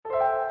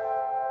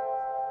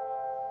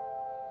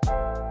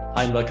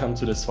Hi and welcome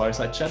to this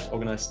fireside chat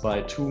organized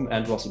by Toom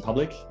and Ross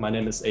Republic. My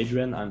name is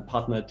Adrian. I'm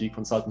partner at the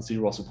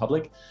consultancy Ross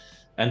Republic.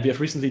 And we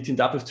have recently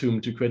teamed up with Toom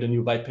to create a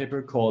new white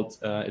paper called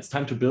It's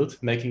Time to Build,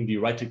 Making the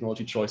Right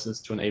Technology Choices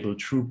to Enable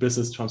True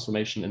Business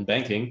Transformation in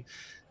Banking.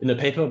 In the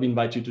paper, we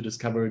invite you to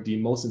discover the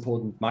most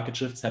important market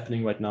shifts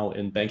happening right now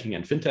in banking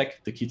and fintech,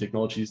 the key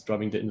technologies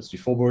driving the industry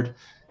forward,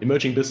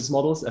 emerging business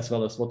models, as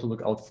well as what to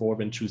look out for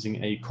when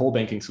choosing a core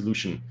banking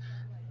solution.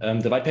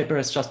 The white paper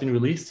has just been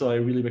released, so I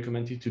really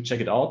recommend you to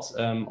check it out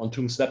on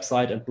Toom's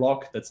website and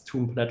blog. That's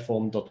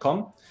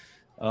toomplatform.com.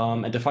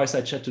 And the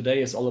fireside chat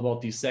today is all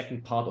about the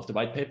second part of the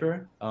white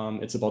paper.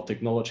 It's about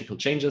technological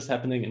changes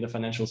happening in the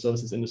financial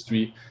services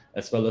industry,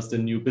 as well as the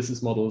new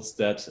business models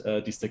that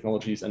these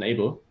technologies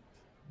enable.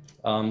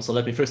 So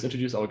let me first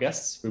introduce our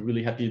guests. We're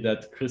really happy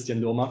that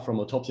Christian Lohmer from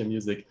Utopia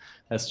Music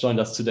has joined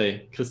us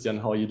today. Christian,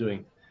 how are you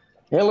doing?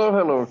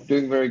 Hello.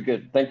 Doing very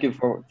good. Thank you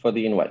for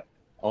the invite.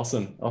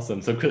 Awesome.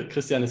 So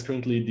Christian is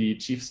currently the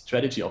Chief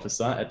Strategy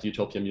Officer at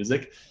Utopia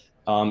Music.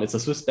 It's a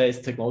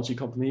Swiss-based technology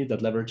company that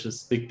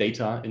leverages big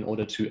data in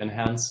order to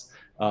enhance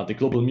the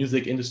global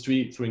music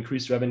industry through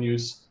increased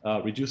revenues,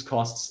 reduced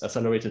costs,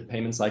 accelerated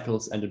payment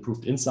cycles, and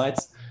improved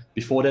insights.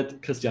 Before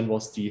that, Christian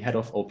was the head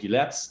of OP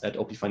Labs at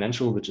OP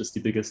Financial, which is the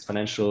biggest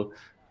financial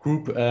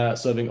group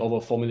serving over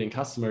 4 million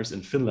customers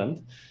in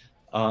Finland.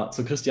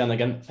 So Christian,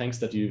 again, thanks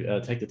that you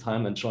take the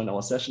time and join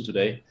our session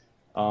today.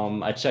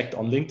 I checked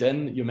on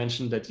LinkedIn, you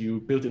mentioned that you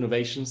build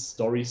innovations,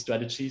 stories,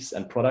 strategies,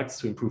 and products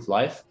to improve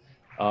life.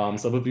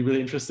 So I would be really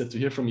interested to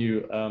hear from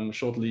you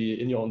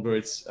shortly in your own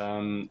words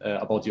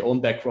about your own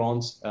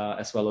background,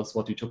 as well as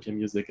what Utopia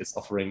Music is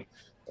offering.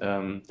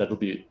 That would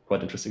be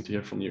quite interesting to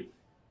hear from you.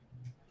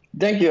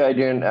 Thank you,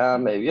 Adrian.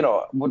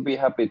 Would be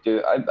happy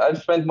to.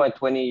 I've spent my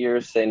 20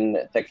 years in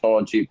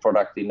technology,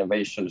 product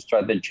innovation,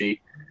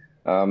 strategy.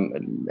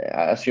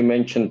 As you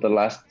mentioned, the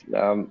last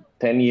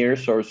 10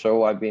 years or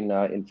so, I've been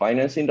in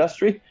finance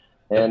industry,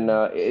 and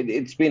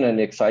it's been an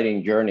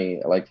exciting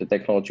journey. Like the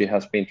technology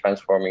has been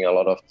transforming a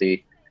lot of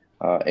the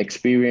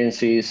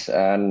experiences,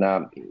 and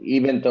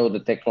even though the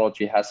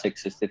technology has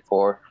existed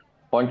for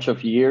a bunch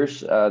of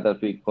years that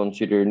we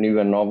consider new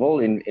and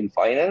novel in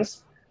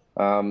finance,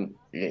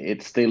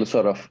 it still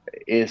sort of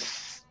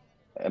is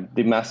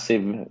the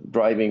massive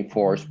driving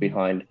force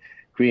behind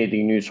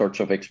creating new sorts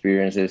of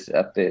experiences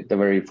at the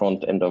very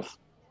front end of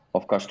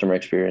customer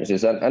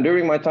experiences. And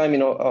during my time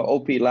in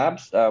OP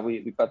Labs,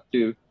 we got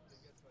to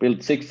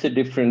build 60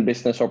 different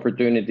business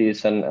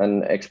opportunities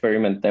and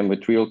experiment them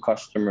with real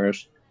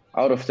customers.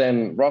 Out of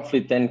them,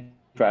 roughly 10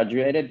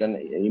 graduated and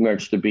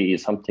emerged to be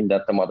something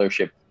that the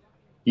mothership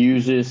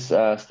uses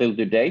still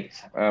to date.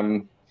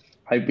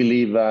 I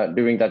believe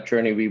during that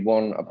journey, we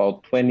won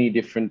about 20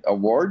 different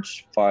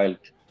awards, filed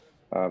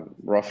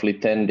roughly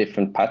 10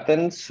 different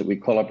patents. We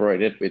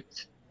collaborated with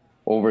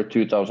over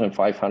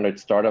 2,500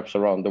 startups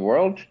around the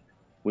world.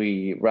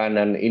 We ran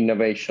an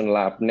innovation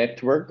lab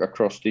network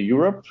across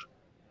Europe.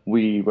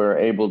 We were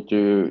able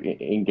to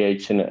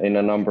engage in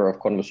a number of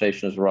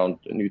conversations around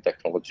new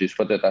technologies,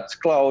 whether that's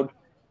cloud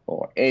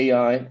or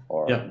AI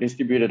or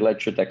distributed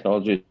ledger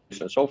technologies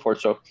and so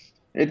forth. So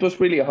it was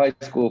really a high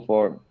school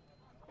for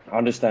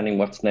understanding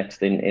what's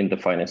next in the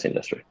finance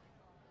industry.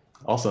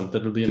 Awesome.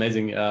 That will be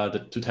amazing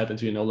to tap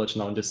into your knowledge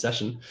now in this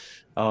session.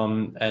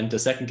 And the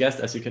second guest,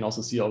 as you can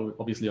also see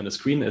obviously on the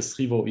screen, is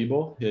Rivo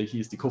Ibo. He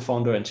is the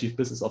co-founder and chief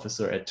business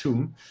officer at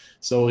Toom.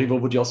 So Rivo,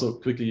 would you also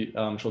quickly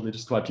shortly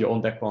describe your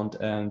own background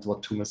and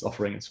what Toom is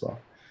offering as well?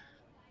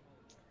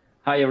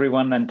 Hi,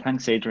 everyone, and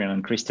thanks, Adrian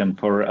and Christian,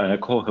 for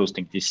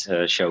co-hosting this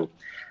show.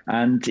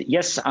 And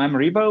yes, I'm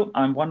Rivo.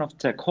 I'm one of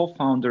the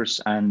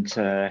co-founders and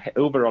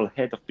overall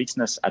head of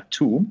business at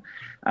Toom.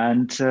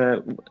 And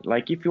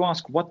if you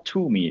ask what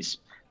Toom is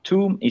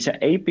an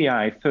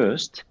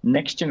API-first,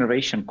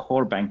 next-generation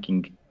core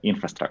banking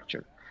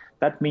infrastructure.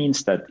 That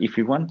means that if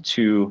you want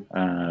to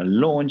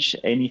launch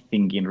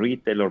anything in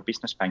retail or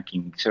business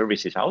banking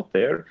services out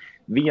there,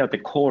 we are the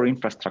core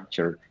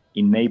infrastructure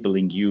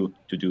enabling you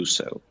to do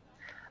so.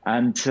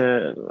 And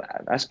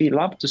as we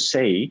love to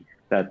say,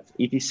 that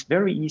it is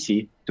very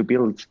easy to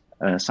build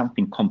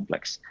something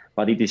complex,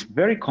 but it is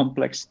very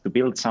complex to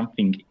build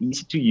something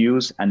easy to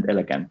use and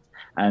elegant.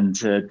 And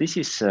this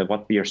is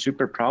what we are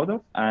super proud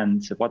of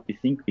and what we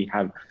think we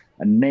have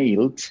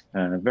nailed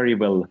very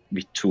well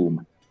with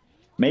Toom,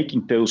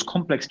 making those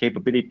complex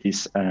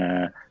capabilities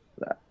and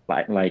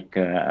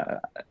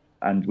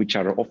which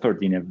are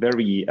offered in a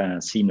very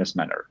seamless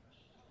manner.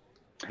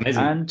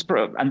 Amazing.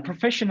 And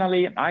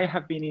professionally, I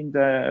have been in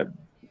the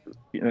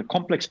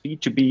complex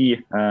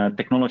B2B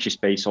technology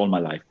space all my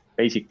life,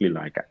 basically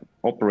like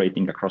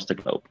operating across the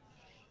globe.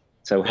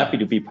 So happy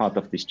to be part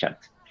of this chat.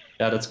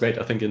 Yeah, that's great.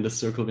 I think in this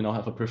circle, we now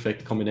have a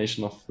perfect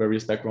combination of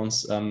various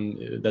backgrounds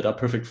that are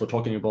perfect for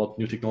talking about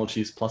new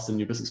technologies plus the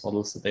new business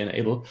models that they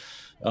enable.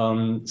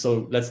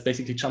 So let's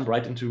basically jump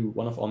right into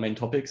one of our main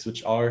topics,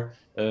 which are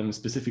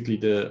specifically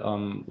the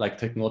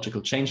technological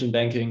change in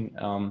banking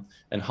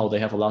and how they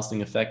have a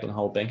lasting effect on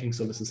how banking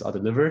services are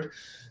delivered.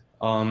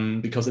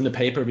 Because in the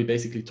paper, we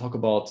basically talk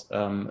about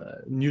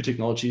new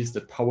technologies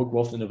that power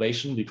growth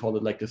innovation. We call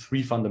it like the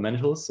 3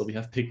 fundamentals. So we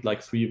have picked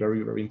like 3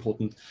 very, very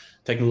important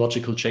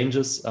technological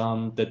changes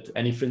that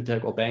any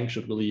fintech or bank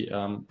should really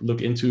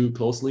look into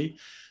closely.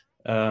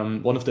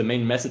 One of the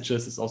main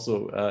messages is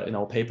also in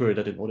our paper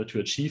that in order to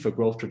achieve a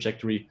growth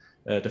trajectory,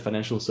 the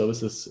financial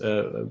services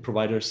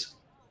providers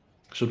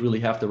should really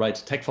have the right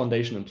tech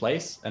foundation in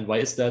place. And why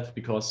is that?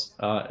 Because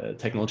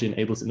technology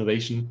enables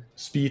innovation,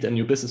 speed, and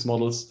new business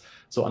models.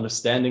 So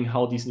understanding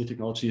how these new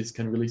technologies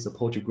can really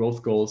support your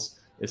growth goals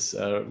is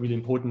a really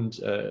important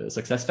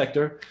success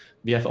factor.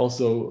 We have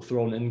also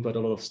thrown in quite a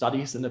lot of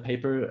studies in the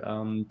paper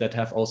that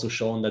have also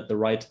shown that the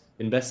right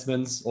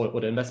investments or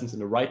the investments in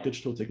the right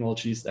digital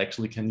technologies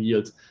actually can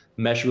yield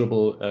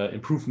measurable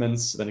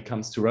improvements when it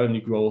comes to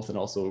revenue growth and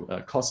also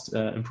cost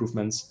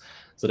improvements.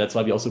 So that's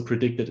why we also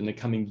predicted in the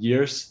coming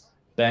years,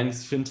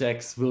 banks,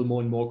 fintechs will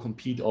more and more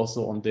compete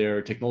also on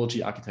their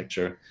technology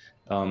architecture.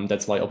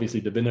 That's why obviously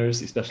the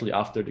winners, especially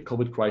after the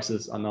COVID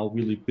crisis, are now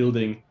really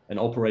building and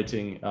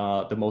operating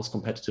the most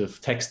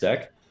competitive tech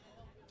stack.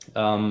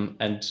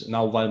 And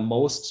now, while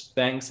most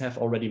banks have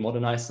already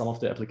modernized some of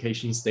their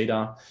applications,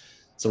 data,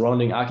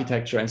 surrounding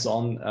architecture and so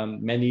on,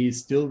 many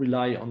still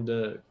rely on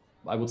the,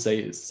 I would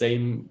say,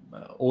 same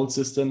old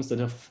systems that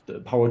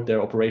have powered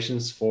their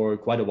operations for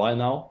quite a while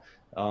now.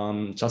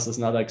 Just as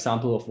another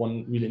example of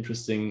one really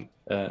interesting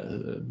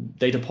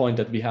data point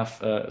that we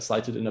have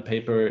cited in a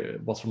paper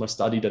was from a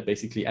study that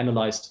basically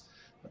analyzed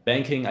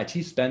banking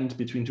IT spend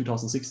between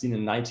 2016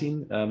 and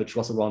 19, which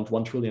was around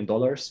 $1 trillion,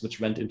 which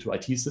went into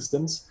IT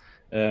systems,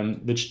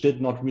 which did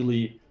not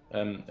really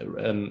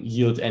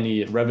yield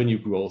any revenue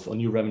growth or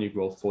new revenue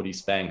growth for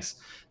these banks,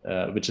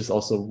 which is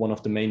also one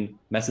of the main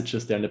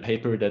messages there in the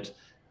paper, that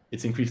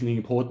it's increasingly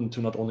important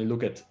to not only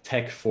look at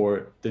tech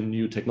for the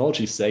new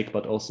technology's sake,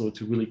 but also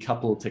to really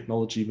couple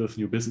technology with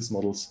new business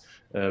models,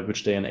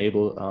 which they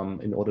enable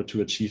in order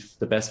to achieve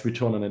the best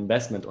return on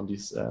investment on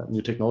these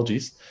new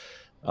technologies.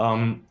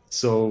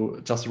 So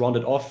just to round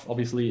it off,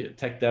 obviously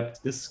tech debt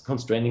is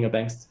constraining a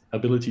bank's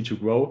ability to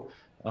grow.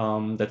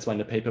 That's why in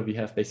the paper we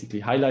have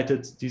basically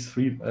highlighted these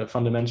 3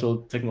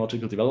 fundamental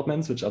technological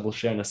developments, which I will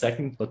share in a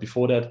second. But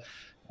before that,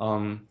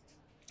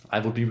 I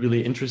would be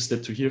really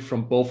interested to hear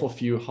from both of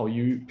you how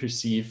you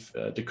perceive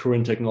the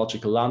current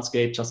technological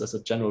landscape, just as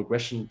a general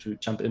question to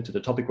jump into the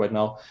topic right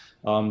now.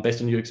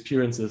 Based on your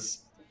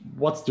experiences,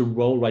 what's the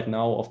role right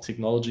now of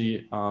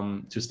technology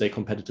to stay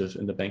competitive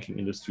in the banking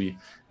industry?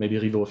 Maybe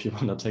Rivo, if you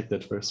want to take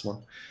that first one.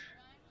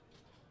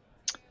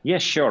 Yeah,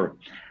 sure.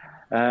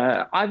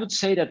 I would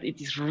say that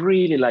it is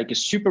really like a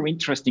super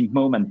interesting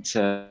moment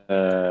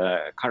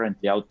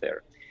currently out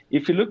there.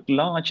 If you look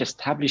large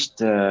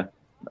established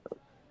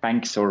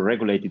banks or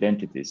regulated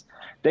entities,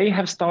 they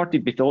have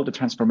started with all the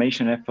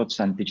transformation efforts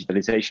and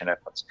digitalization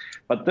efforts,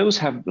 but those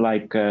have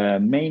like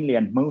mainly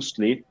and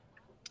mostly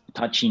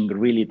touching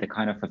really the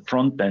kind of a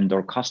front end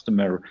or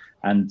customer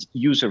and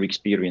user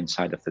experience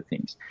side of the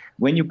things.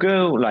 When you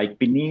go like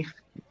beneath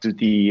to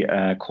the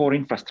core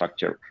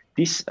infrastructure,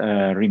 this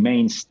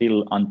remains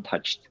still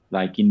untouched,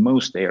 like in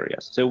most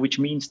areas. So which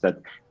means that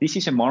this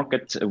is a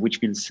market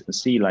which will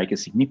see like a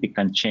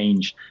significant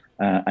change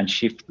and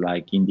shift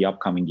like in the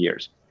upcoming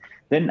years.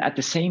 Then at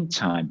the same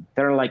time,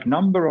 there are like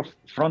number of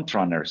front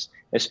runners,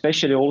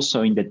 especially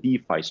also in the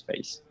DeFi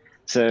space.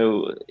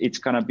 So it's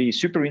going to be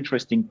super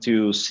interesting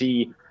to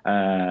see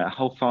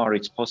how far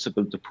it's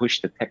possible to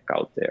push the tech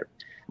out there.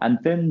 And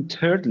then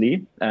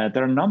thirdly, there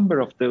are a number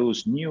of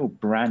those new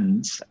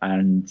brands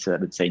and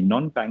let's say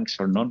non-banks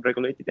or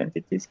non-regulated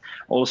entities,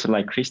 also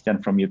like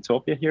Christian from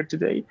Utopia here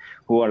today,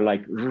 who are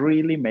like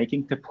really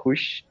making the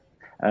push,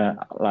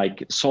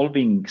 like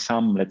solving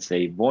some, let's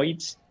say,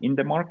 voids in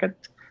the market,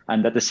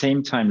 and at the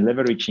same time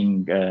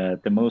leveraging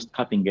the most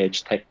cutting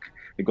edge tech,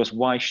 because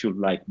why should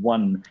like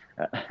one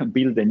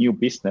build a new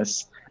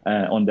business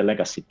on the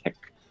legacy tech?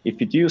 If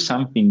you do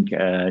something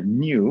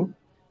new,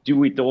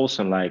 do it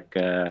also like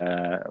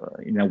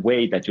in a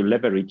way that you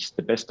leverage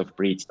the best of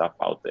breed stuff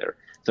out there.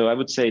 So I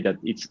would say that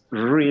it's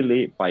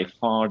really by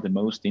far the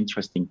most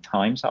interesting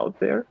times out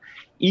there,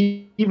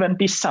 even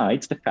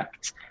besides the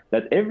fact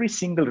that every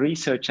single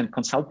research and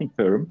consulting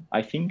firm,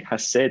 I think,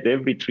 has said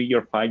every 3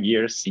 or 5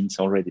 years since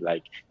already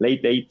like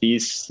late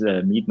 80s,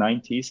 mid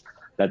 90s,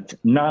 that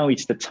now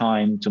it's the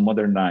time to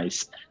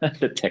modernize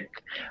the tech.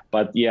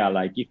 But yeah,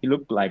 like if you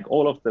look like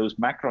all of those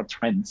macro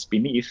trends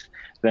beneath,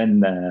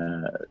 then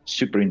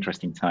super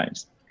interesting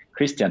times.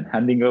 Christian,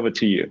 handing over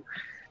to you.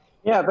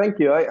 Yeah, thank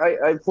you.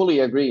 I fully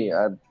agree.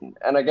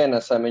 And again,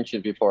 as I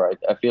mentioned before,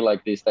 I feel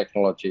like these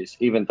technologies,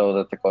 even though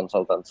that the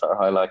consultants are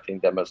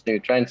highlighting them as new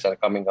trends and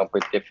coming up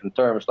with different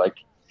terms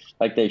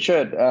like they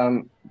should,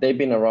 they've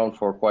been around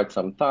for quite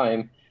some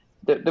time.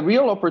 The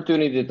real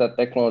opportunity that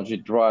technology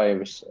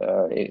drives,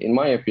 in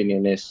my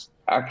opinion, is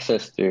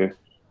access to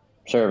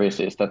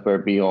services that were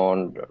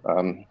beyond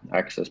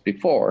access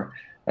before.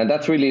 And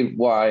that's really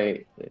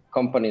why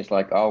companies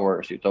like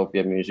ours,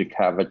 Utopia Music,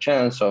 have a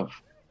chance of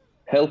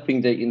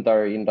helping the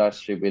entire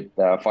industry with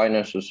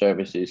financial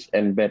services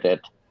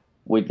embedded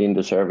within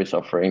the service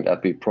offering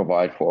that we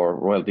provide for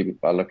royalty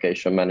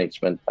allocation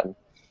management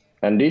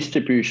and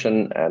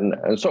distribution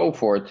and so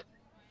forth,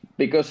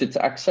 because it's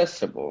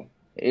accessible.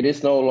 It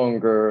is no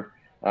longer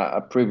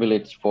a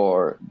privilege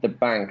for the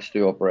banks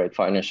to operate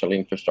financial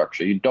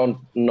infrastructure. You don't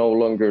no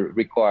longer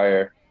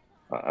require,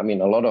 I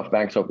mean, a lot of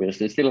banks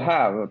obviously still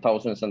have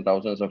thousands and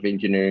thousands of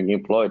engineering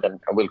employed and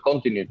will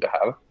continue to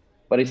have,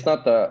 but it's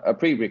not a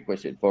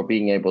prerequisite for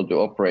being able to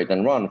operate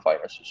and run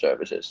financial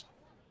services.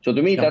 So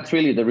to me, that's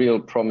really the real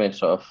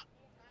promise of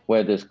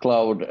where this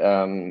cloud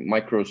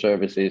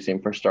microservices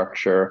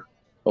infrastructure,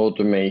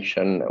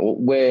 automation,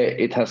 where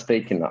it has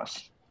taken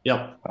us.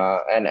 Yeah.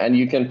 And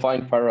you can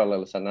find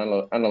parallels and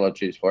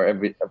analogies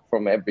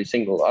from every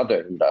single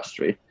other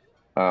industry,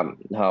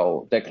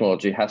 how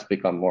technology has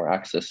become more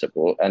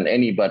accessible and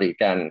anybody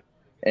can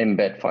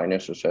embed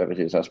financial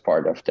services as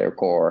part of their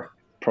core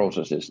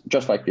processes,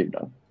 just like we've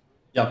done.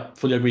 Yeah,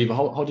 fully agree. But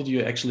how did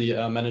you actually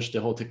manage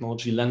the whole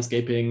technology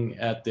landscaping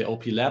at the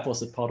OP Lab?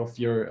 Was it part of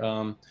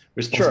your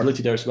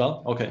responsibility there as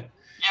well? Okay.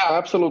 Yeah,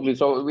 absolutely.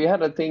 So we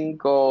had a thing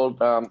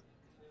called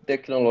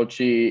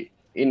Technology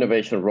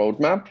Innovation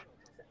Roadmap,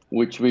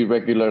 which we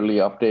regularly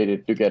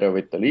updated together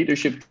with the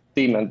leadership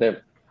team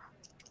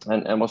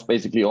and was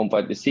basically owned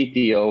by the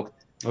CTO.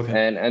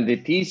 Okay. And the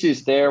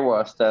thesis there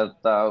was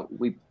that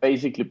we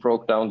basically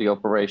broke down the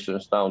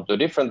operations down to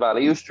different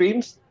value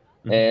streams.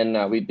 Mm-hmm.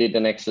 And we did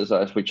an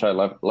exercise, which I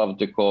love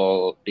to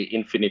call the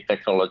infinite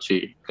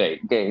technology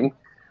game.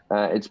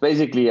 It's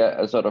basically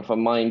a sort of a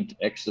mind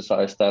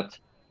exercise that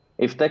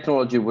if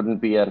technology wouldn't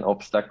be an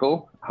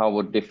obstacle, how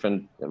would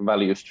different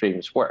value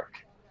streams work?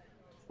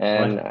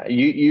 And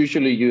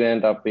usually you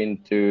end up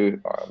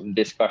into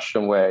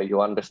discussion where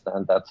you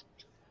understand that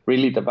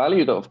really the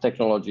value of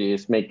technology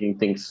is making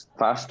things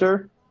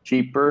faster,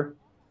 cheaper,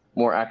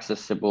 more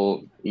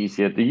accessible,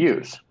 easier to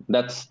use.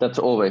 That's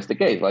always the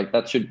case. Like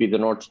that should be the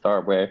North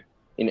Star, where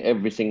in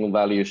every single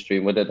value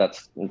stream, whether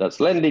that's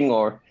lending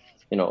or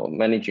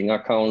managing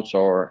accounts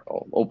or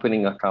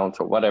opening accounts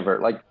or whatever,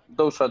 like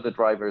those are the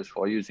drivers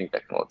for using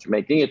technology,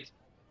 making it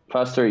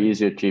faster,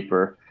 easier,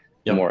 cheaper,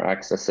 more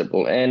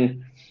accessible.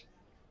 And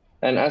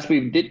as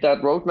we did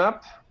that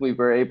roadmap, we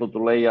were able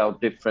to lay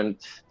out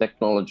different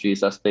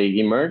technologies as they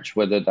emerge,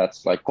 whether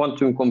that's like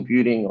quantum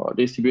computing or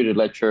distributed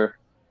ledger,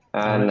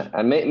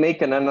 and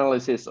make an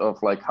analysis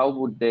of like how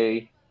would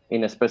they,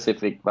 in a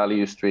specific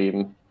value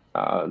stream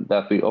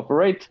that we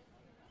operate,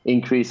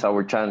 increase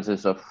our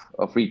chances of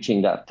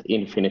reaching that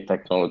infinite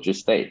technology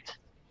state.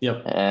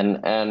 Yep.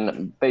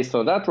 And based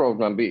on that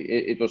roadmap,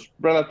 it was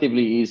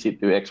relatively easy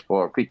to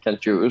explore, pick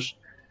and choose.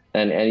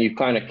 And you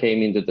kind of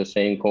came into the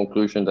same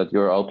conclusion that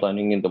you're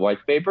outlining in the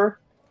white paper,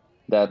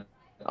 that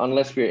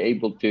unless we're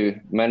able to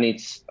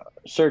manage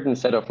a certain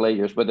set of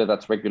layers, whether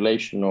that's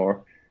regulation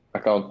or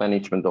account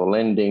management or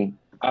lending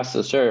as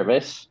a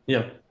service,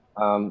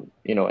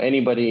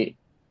 anybody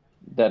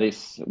that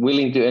is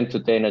willing to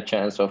entertain a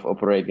chance of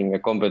operating a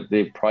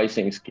competitive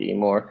pricing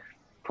scheme or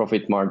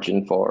profit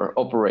margin for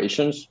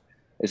operations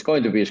is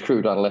going to be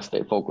screwed unless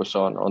they focus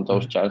on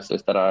those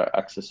chances that are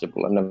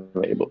accessible and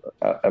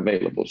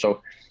available.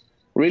 So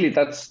really,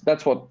 that's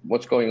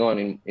what's going on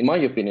in my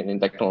opinion in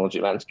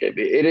technology landscape.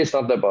 It is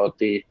not about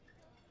the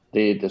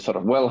sort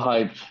of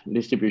well-hyped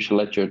distribution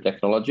ledger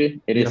technology.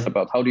 It is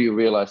about how do you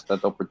realize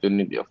that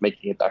opportunity of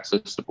making it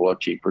accessible or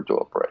cheaper to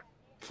operate.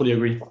 Fully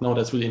agree. No,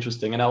 that's really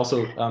interesting, and I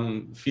also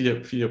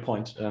feel your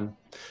point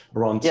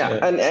around.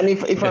 And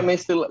if I may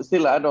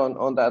still add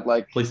on that,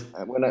 like, please.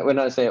 When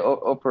I say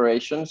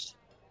operations,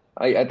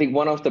 I think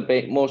one of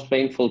the most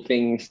painful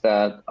things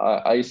that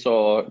I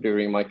saw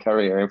during my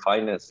career in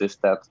finance is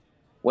that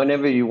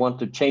whenever you want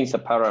to change a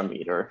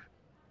parameter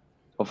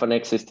of an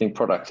existing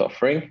product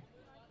offering,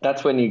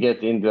 that's when you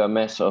get into a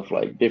mess of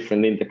like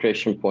different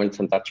integration points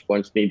and touch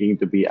points needing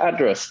to be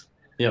addressed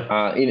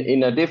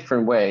in a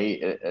different way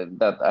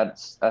that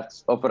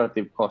adds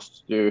operative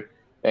costs to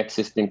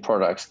existing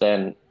products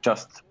than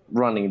just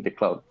running the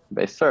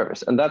cloud-based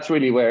service. And that's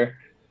really where,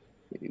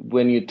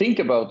 when you think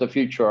about the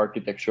future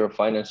architecture of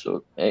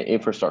financial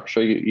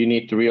infrastructure, you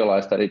need to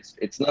realize that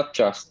it's not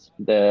just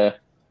the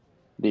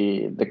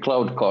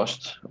cloud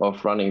cost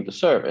of running the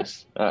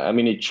service. I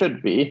mean, it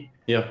should be.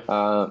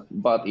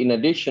 But in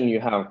addition,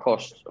 you have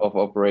costs of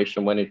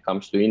operation when it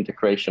comes to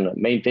integration and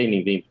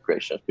maintaining the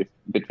integrations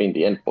between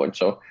the endpoints.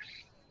 So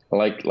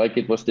like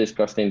it was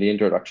discussed in the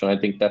introduction, I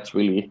think that's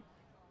really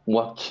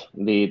what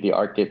the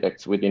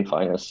architects within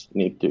finance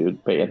need to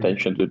pay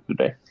attention to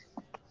today.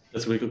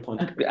 That's a really good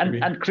point.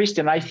 And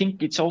Christian, I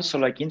think it's also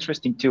like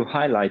interesting to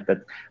highlight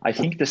that I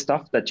think the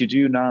stuff that you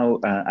do now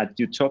at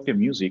Utopia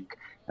Music,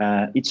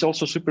 it's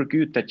also super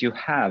good that you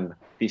have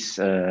this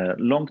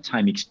long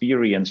time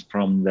experience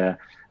from the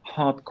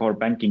hardcore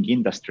banking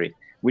industry,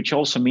 which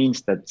also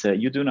means that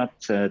you do not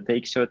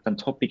take certain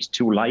topics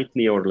too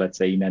lightly or let's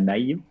say in a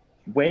naive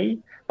way,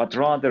 but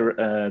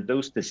rather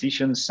those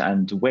decisions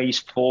and ways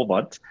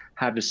forward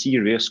have a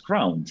serious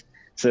ground.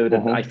 So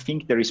that I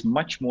think there is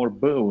much more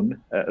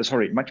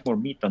much more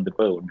meat on the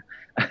bone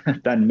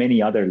than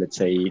many other, let's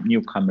say,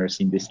 newcomers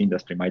in this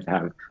industry might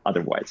have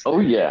otherwise. Oh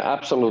yeah,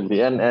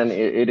 absolutely, and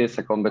it is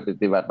a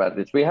competitive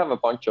advantage. We have a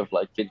bunch of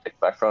like fintech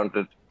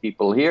backgrounded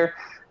people here,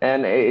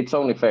 and it's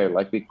only fair.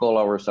 Like we call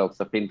ourselves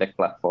a fintech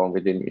platform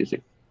within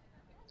Easy.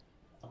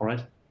 All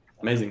right,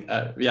 amazing.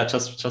 Yeah,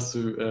 just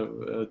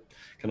to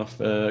kind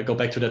of go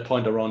back to that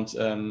point around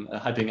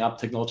hyping up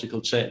technological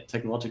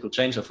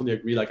change. I fully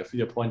agree. Like I feel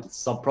your point.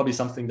 It's probably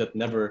something that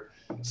never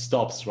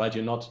stops, right?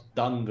 You're not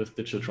done with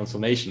digital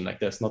transformation. Like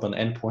there's not an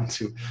endpoint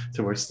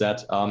towards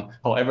that.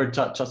 However,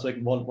 just like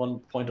one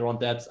point around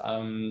that,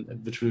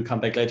 which we'll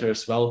come back later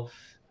as well.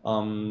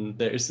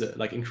 There is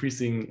like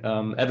increasing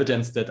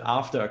evidence that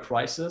after a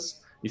crisis,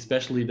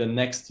 especially the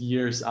next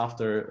years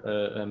after,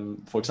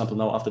 for example,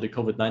 now after the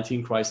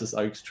COVID-19 crisis,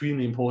 are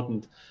extremely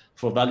important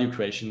for value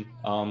creation.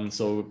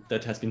 So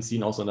that has been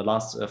seen also in the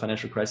last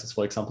financial crisis.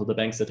 For example, the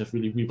banks that have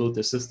really rebuilt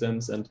their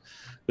systems and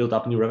built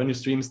up new revenue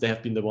streams, they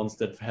have been the ones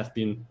that have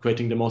been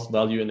creating the most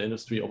value in the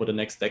industry over the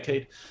next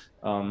decade.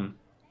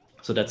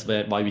 So that's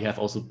why we have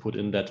also put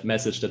in that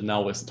message that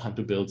now is the time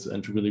to build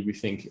and to really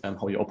rethink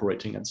how you're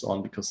operating and so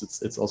on, because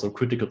it's also a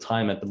critical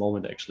time at the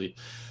moment, actually.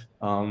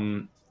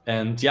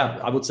 And yeah,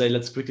 I would say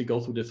let's quickly go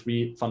through the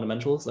three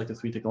fundamentals, like the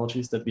three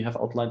technologies that we have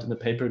outlined in the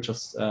paper,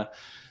 just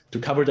to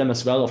cover them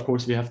as well. Of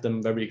course, we have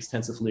them very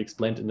extensively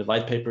explained in the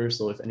white paper.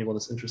 So if anyone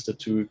is interested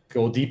to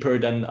go deeper,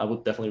 then I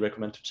would definitely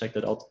recommend to check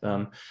that out.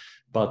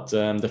 But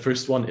the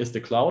first one is the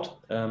cloud.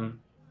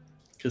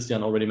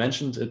 Christian already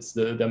mentioned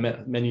there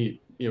are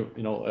many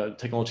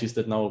technologies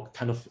that now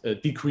kind of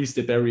decrease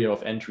the barrier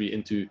of entry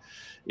into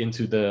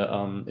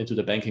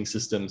the banking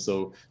system.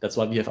 So that's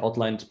why we have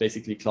outlined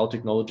basically cloud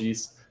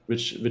technologies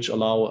which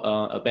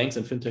allow banks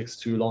and fintechs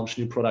to launch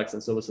new products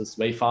and services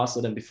way faster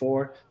than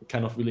before. It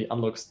kind of really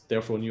unlocks,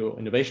 therefore, new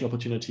innovation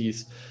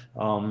opportunities,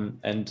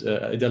 and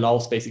it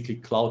allows basically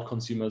cloud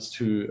consumers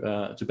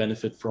to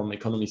benefit from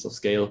economies of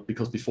scale,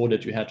 because before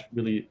that you had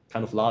really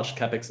kind of large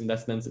capex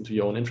investments into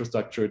your own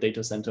infrastructure,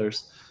 data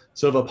centers,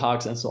 server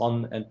parks, and so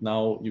on. And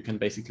now you can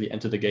basically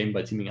enter the game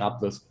by teaming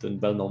up with the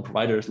well-known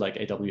providers like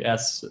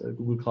AWS,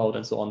 Google Cloud,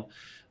 and so on.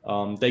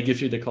 They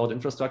give you the cloud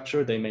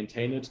infrastructure, they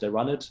maintain it, they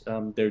run it.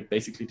 They're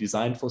basically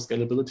designed for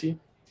scalability.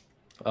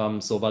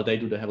 So while they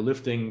do the heavy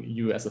lifting,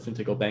 you as a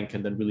fintech or bank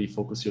can then really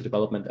focus your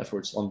development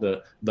efforts on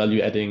the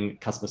value-adding,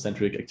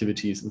 customer-centric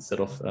activities instead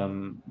of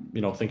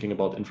thinking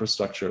about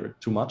infrastructure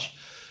too much.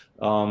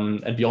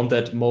 And beyond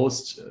that,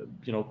 most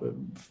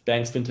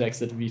banks, fintechs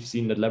that we've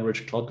seen that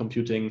leverage cloud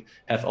computing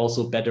have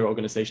also better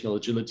organizational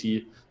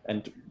agility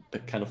and the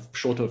kind of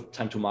shorter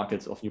time to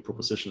market of new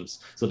propositions.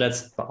 So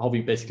that's how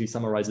we basically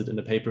summarize it in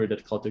the paper,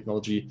 that cloud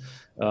technology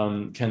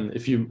can,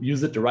 if you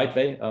use it the right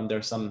way, there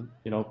are some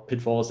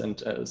pitfalls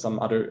and some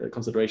other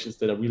considerations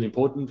that are really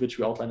important, which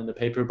we outline in the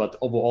paper. But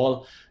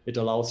overall, it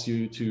allows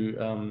you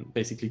to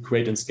basically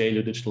create and scale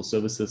your digital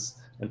services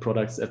and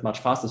products at much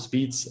faster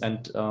speeds,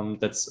 and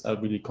that's a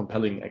really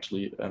compelling,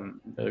 actually,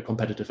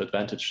 competitive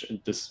advantage in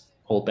this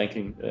whole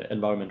banking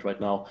environment right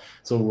now.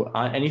 So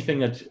anything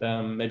that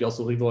maybe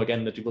also, Rivo,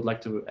 again, that you would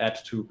like to add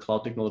to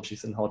cloud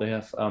technologies and how they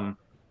have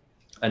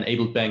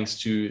enabled banks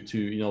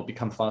to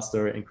become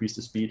faster, increase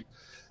the speed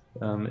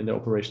in their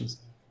operations?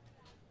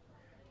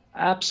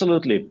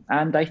 Absolutely.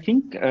 And I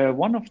think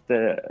one of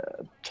the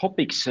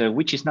topics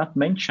which is not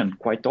mentioned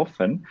quite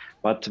often,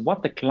 but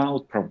what the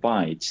cloud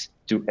provides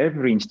to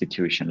every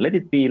institution, let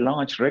it be a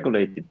large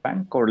regulated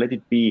bank or let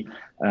it be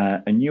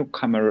a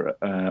newcomer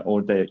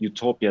or the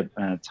utopia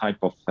type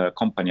of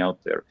company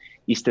out there,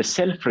 is the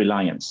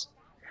self-reliance,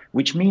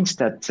 which means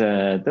that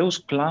those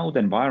cloud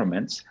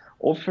environments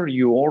offer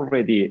you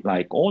already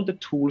like all the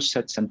tool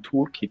sets and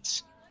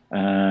toolkits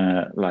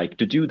like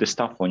to do the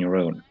stuff on your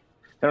own.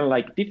 There are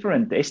like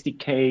different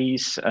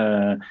SDKs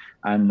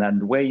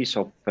and ways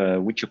of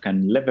which you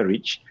can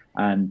leverage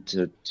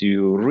and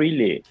to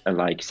really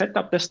like set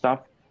up the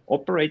stuff,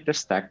 operate the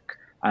stack,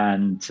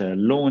 and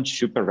launch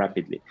super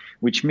rapidly,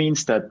 which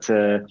means that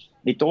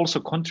it also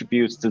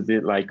contributes to the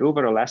like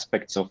overall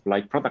aspects of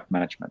like product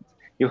management.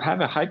 You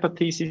have a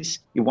hypothesis,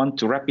 you want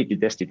to rapidly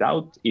test it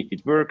out. If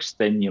it works,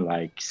 then you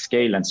like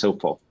scale and so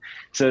forth.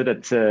 So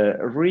that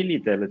really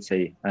the, let's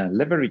say,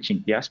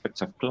 leveraging the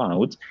aspects of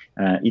cloud,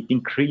 it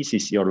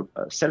increases your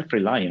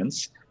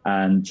self-reliance,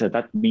 and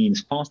that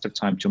means faster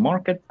time to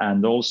market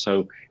and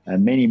also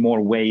many more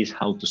ways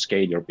how to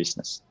scale your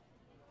business.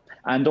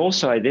 And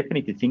also, I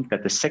definitely think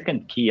that the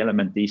second key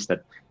element is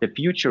that the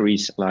future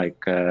is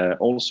like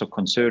also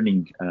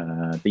concerning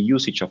the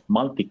usage of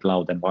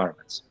multi-cloud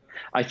environments.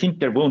 I think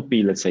there won't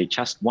be, let's say,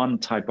 just one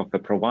type of a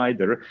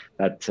provider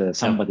that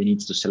somebody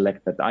needs to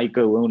select, that I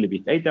go only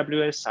with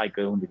AWS, I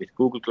go only with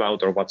Google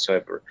Cloud or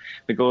whatsoever,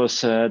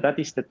 because that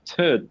is the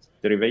third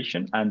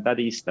derivation, and that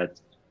is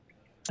that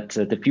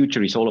the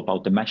future is all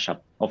about the mashup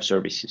of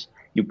services.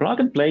 You plug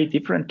and play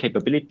different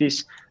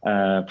capabilities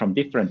from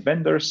different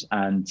vendors,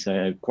 and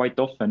quite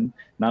often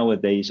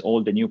nowadays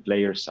all the new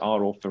players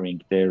are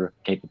offering their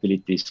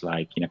capabilities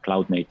like in a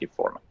cloud native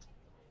format.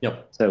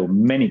 Yep. So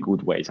many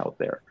good ways out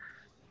there.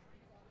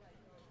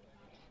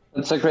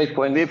 That's a great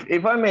point.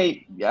 If I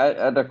may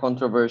add a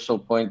controversial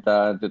point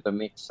to the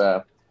mix,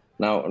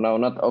 now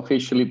not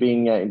officially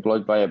being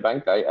employed by a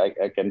bank,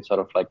 I can sort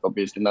of like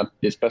obviously not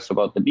discuss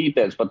about the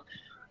details, but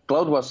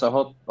cloud was a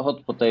hot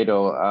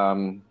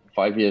potato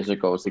 5 years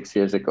ago, 6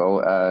 years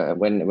ago.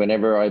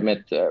 Whenever I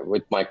met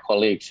with my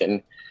colleagues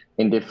in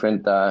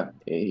different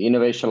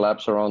innovation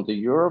labs around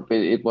Europe,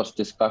 it was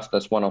discussed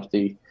as one of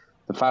the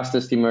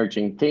fastest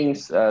emerging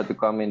things to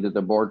come into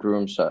the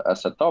boardrooms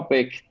as a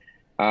topic.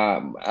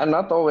 And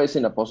not always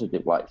in a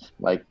positive light.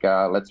 Like,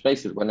 let's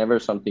face it, whenever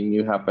something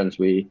new happens,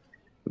 we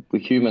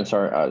humans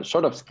are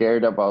sort of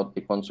scared about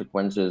the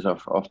consequences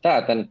of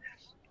that. And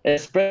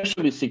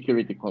especially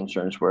security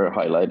concerns were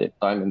highlighted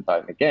time and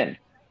time again.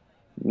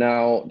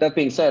 Now, that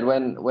being said,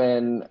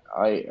 when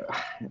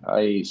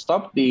I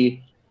stopped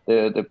the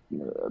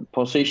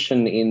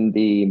position in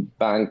the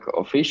bank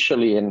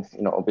officially, and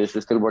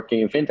obviously still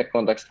working in fintech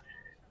context,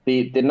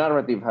 the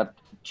narrative had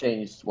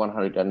changed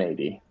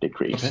 180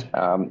 degrees.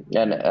 Okay.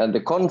 And the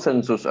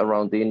consensus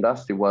around the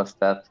industry was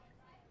that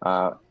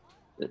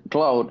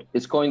cloud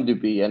is going to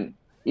be an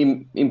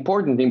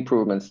important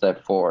improvement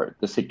step for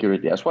the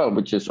security as well,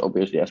 which is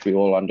obviously, as we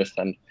all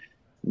understand,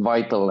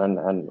 vital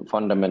and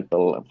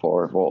fundamental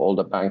for all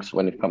the banks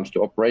when it comes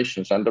to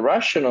operations. And the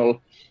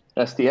rationale,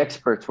 as the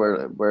experts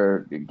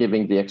were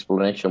giving the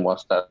explanation,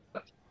 was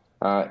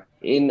that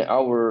in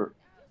our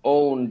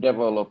own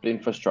developed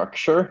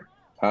infrastructure,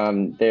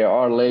 there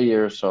are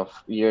layers of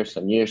years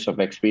and years of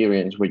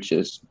experience, which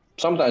is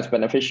sometimes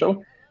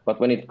beneficial. But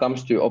when it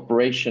comes to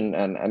operation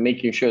and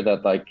making sure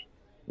that like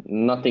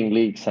nothing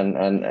leaks and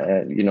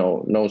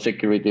no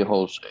security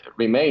holes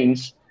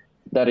remains,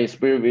 that is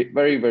very,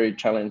 very, very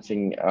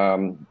challenging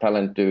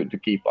talent to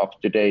keep up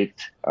to date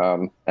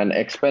and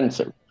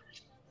expensive.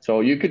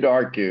 So you could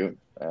argue,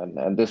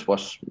 and this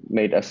was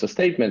made as a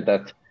statement,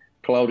 that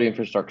cloud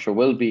infrastructure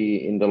will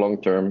be in the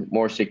long term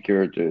more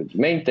secure to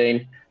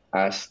maintain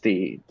as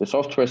the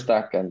software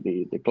stack and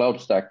the cloud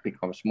stack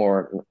becomes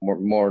more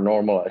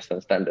normalized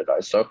and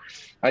standardized. So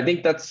I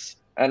think that's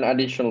an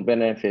additional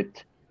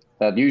benefit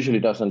that usually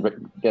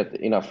doesn't get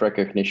enough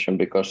recognition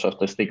because of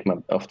the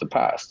stigma of the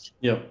past.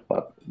 Yeah.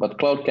 But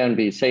cloud can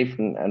be safe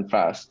and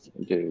fast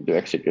to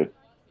execute.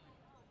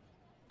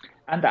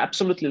 And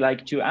absolutely,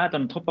 like to add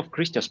on top of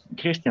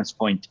Christian's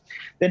point,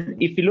 then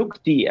if you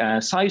look the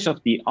size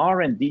of the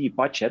R&D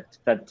budget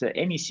that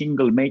any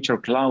single major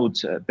cloud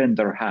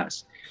vendor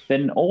has,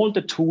 then all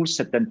the tools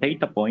and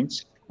data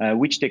points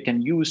which they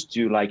can use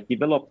to like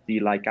develop the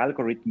like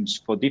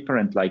algorithms for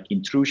different like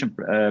intrusion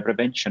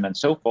prevention and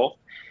so forth,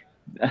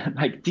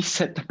 like this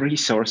set of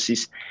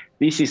resources,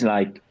 this is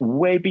like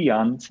way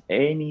beyond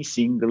any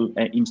single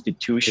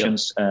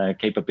institution's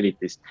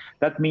capabilities.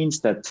 That means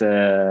that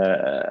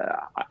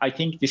I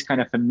think this kind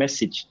of a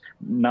message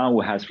now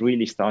has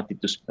really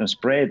started to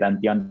spread,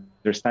 and the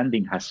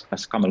understanding has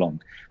come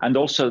along. And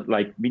also,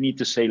 like, we need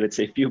to say, let's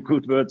say, a few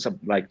good words of,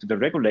 like, to the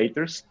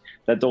regulators,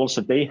 that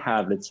also they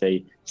have, let's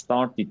say,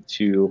 started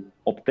to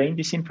obtain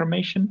this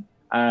information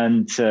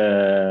and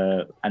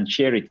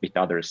share it with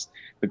others.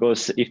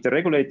 Because if the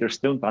regulators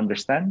don't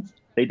understand,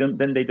 they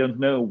don't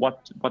know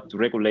what to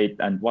regulate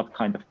and what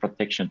kind of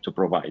protection to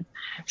provide.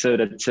 So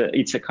that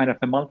it's a kind of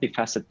a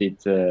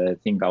multifaceted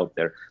thing out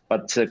there.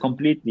 But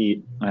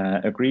completely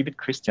agree with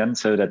Christian,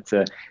 so that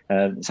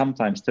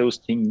sometimes those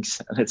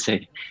things, let's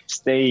say,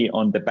 stay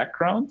on the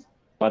background,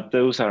 but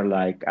those are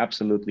like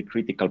absolutely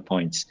critical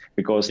points,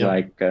 because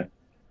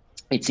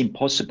it's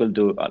impossible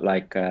to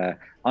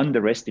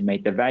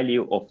underestimate the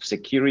value of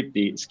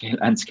security, scale,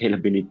 and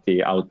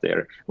scalability out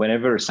there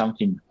whenever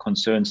something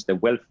concerns the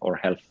wealth or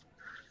health.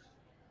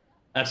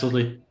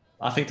 Absolutely.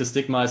 I think the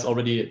stigma is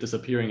already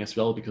disappearing as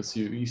well, because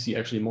you see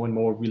actually more and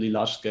more really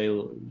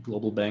large-scale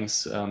global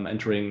banks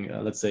entering,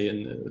 let's say,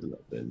 in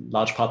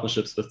large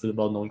partnerships with the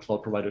well-known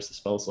cloud providers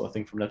as well. So I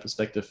think from that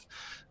perspective,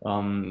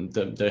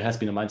 there has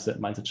been a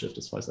mindset shift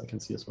as far as I can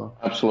see as well.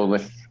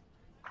 Absolutely.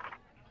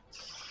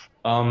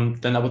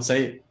 Then I would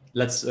say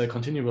let's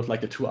continue with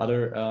like the two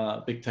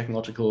other big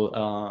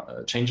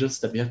technological changes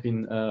that we have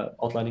been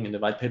outlining in the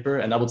white paper.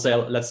 And I would say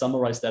let's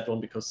summarize that one,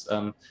 because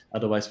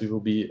otherwise we will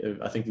be,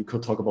 I think we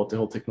could talk about the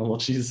whole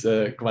technologies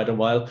quite a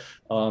while.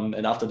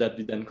 And after that,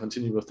 we then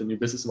continue with the new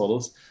business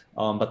models.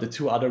 But the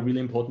two other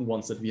really important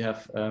ones that we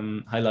have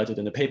highlighted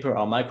in the paper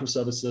are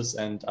microservices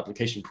and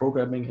application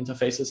programming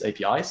interfaces,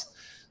 APIs.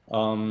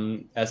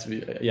 As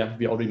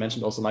we already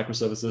mentioned also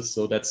microservices.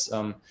 So that's,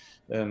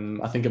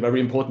 I think, a very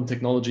important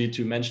technology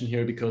to mention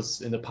here,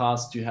 because in the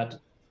past you had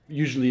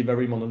usually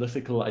very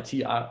monolithical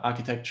IT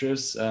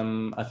architectures.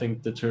 I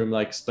think the term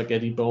like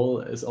spaghetti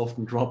bowl is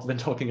often dropped when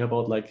talking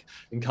about like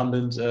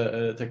incumbent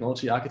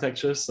technology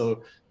architectures.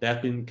 So they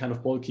have been kind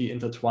of bulky,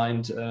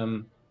 intertwined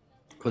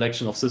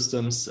collection of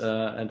systems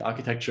and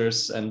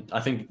architectures. And I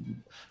think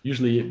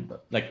usually,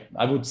 like,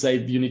 I would say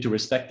you need to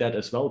respect that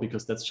as well,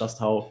 because that's just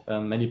how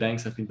many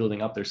banks have been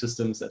building up their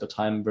systems at a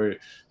time where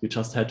you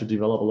just had to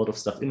develop a lot of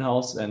stuff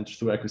in-house, and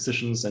through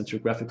acquisitions and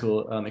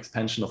geographical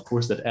expansion, of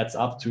course, that adds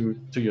up to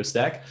your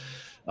stack.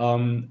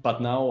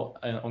 But now,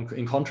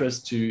 in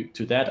contrast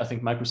to that, I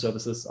think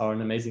microservices are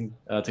an amazing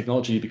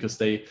technology because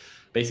they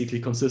basically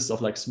consist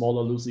of like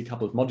smaller, loosely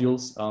coupled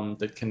modules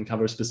that can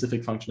cover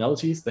specific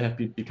functionalities. They have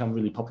become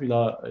really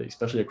popular,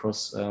 especially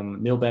across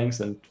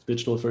neobanks and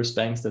digital-first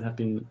banks that have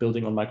been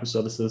building on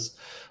microservices.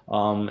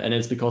 And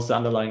it's because the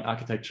underlying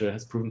architecture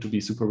has proven to be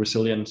super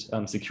resilient,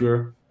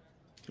 secure,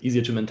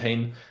 easier to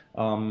maintain.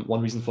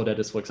 One reason for that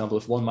is, for example,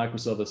 if one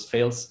microservice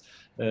fails,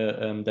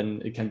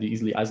 then it can be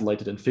easily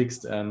isolated and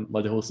fixed,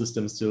 while the whole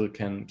system still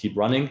can keep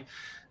running.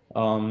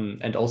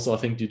 And also, I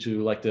think due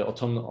to like the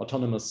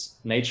autonomous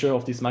nature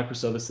of these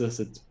microservices,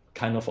 it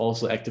kind of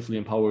also actively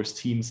empowers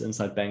teams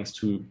inside banks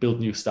to build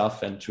new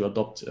stuff and to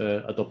adopt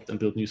and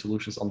build new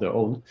solutions on their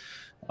own.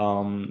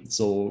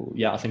 So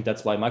yeah, I think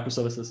that's why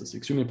microservices is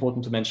extremely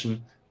important to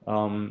mention.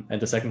 And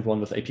the second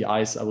one with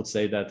APIs, I would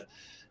say that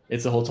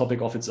it's a whole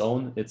topic of its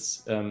own.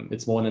 It's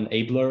more an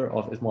enabler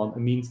of, it's more a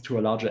means to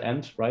a larger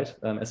end, right?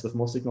 As with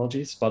most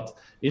technologies, but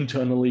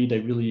internally they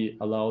really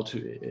allow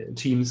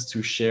teams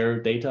to share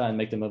data and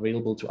make them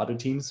available to other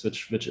teams,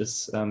 which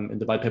is in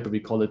the white paper we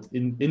call it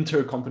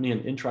inter-company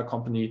and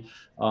intra-company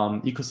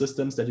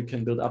ecosystems that you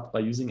can build up by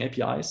using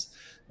APIs.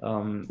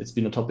 It's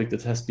been a topic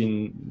that has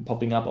been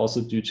popping up also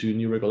due to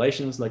new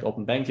regulations like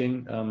open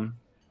banking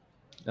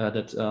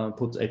that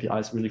put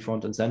APIs really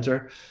front and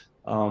center.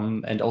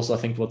 And also, I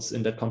think what's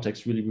in that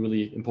context really,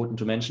 really important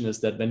to mention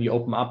is that when you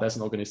open up as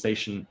an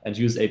organization and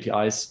use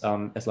APIs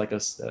as like a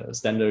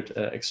standard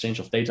exchange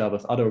of data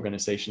with other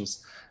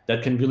organizations,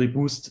 that can really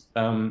boost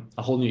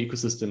a whole new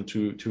ecosystem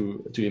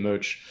to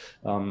emerge.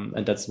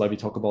 And that's why we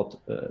talk about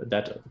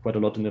that quite a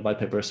lot in the white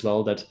paper as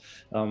well, that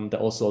they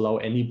also allow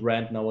any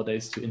brand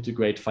nowadays to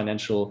integrate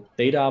financial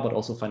data, but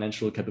also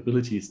financial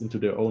capabilities into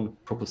their own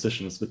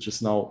propositions, which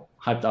is now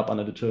hyped up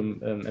under the term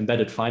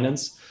embedded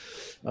finance.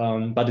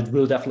 But it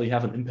will definitely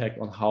have an impact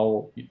on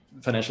how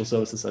financial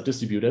services are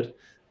distributed.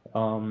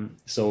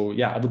 So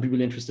yeah, I would be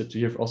really interested to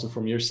hear also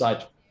from your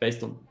side,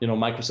 based on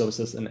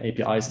microservices and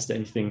APIs. Is there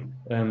anything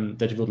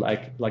that you would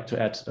like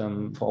to add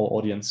for our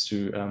audience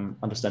to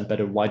understand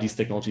better why these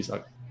technologies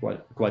are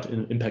quite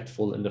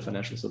impactful in the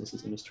financial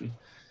services industry?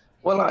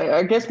 Well,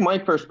 I guess my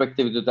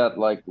perspective to that,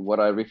 like what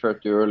I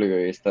referred to earlier,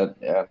 is that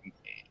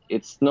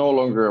it's no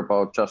longer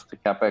about just the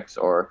CapEx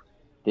or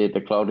the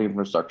cloud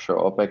infrastructure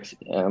OpEx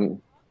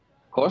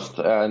cost,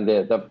 and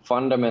the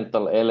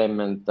fundamental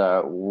element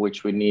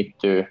which we need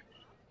to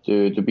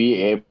be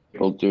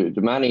able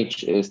to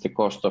manage is the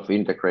cost of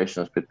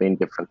integrations between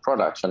different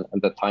products and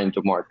the time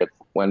to market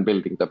when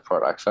building the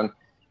products, and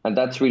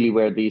that's really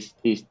where these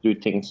two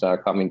things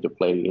come into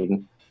play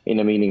in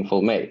a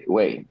meaningful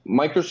way.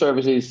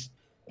 Microservices,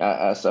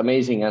 as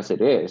amazing as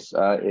it is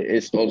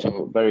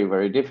also very,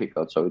 very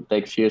difficult. So it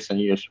takes years and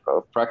years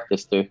of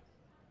practice to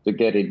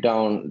get it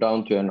down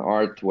to an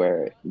art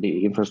where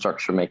the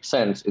infrastructure makes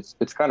sense.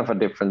 It's kind of a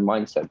different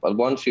mindset. But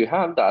once you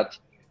have that,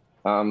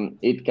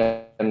 it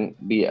can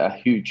be a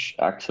huge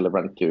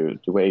accelerant to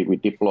the way we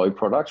deploy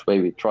products, way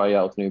we try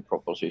out new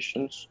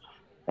propositions.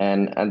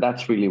 And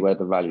that's really where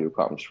the value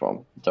comes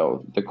from.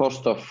 So the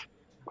cost of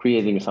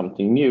creating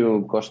something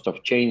new, cost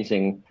of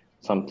changing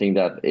something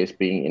that is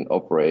being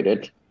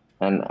operated,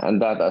 and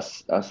that,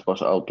 as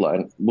was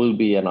outlined, will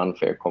be an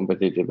unfair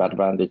competitive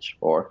advantage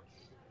for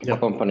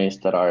companies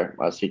that are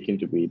seeking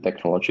to be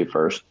technology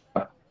first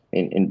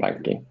in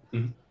banking.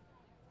 Mm-hmm.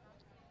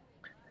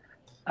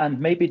 And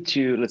maybe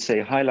to, let's say,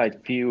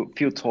 highlight few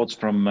thoughts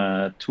from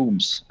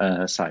TOOM's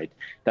side,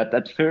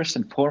 that first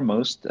and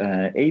foremost,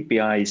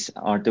 APIs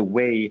are the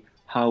way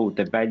how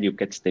the value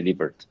gets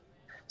delivered.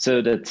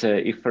 So that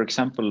if, for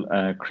example,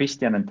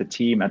 Christian and the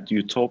team at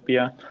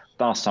Utopia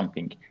does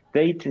something,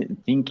 they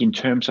think in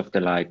terms of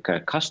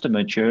the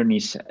customer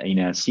journeys in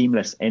a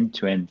seamless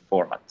end-to-end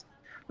format.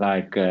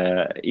 Like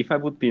if I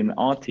would be an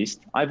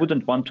artist, I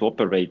wouldn't want to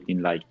operate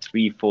in like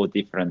 3-4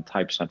 different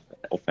types of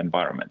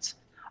environments.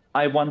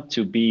 I want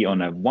to be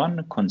on a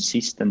one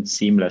consistent,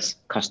 seamless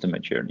customer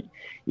journey.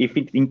 If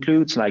it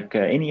includes like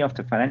any of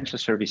the financial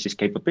services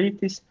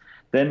capabilities,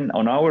 then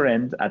on our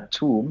end at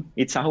TOOM,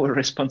 it's our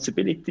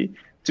responsibility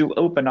to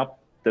open up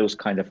those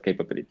kind of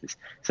capabilities.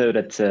 So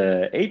that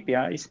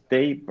APIs,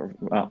 they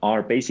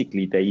are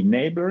basically the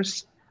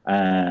enablers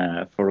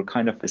for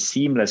kind of a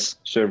seamless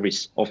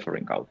service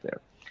offering out there.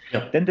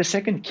 Yeah. Then the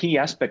second key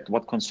aspect,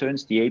 what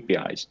concerns the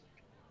APIs,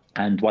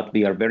 and what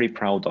we are very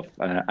proud of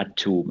at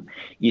TOOM,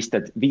 is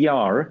that we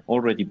are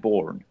already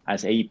born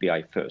as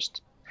API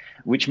first,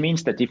 which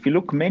means that if you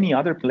look many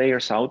other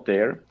players out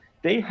there,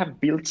 they have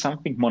built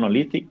something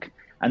monolithic,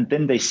 and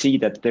then they see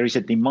that there is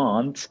a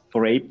demand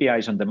for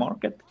APIs on the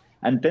market,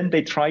 and then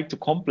they try to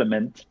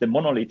complement the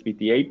monolith with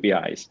the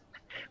APIs.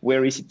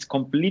 Whereas it's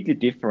completely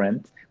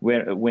different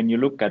when you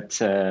look at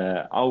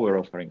our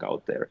offering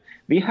out there.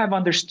 We have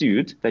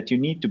understood that you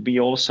need to be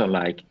also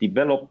like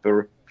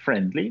developer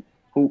friendly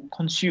who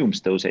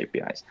consumes those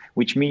APIs,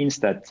 which means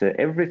that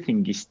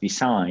everything is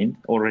designed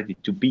already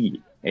to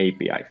be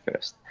API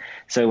first.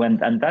 So,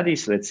 and that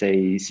is, let's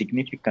say,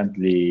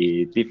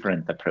 significantly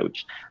different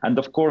approach. And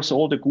of course,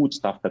 all the good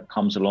stuff that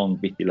comes along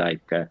with the,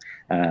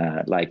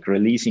 like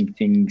releasing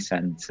things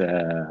and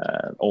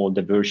all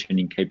the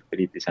versioning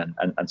capabilities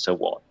and so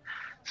on.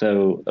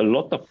 So a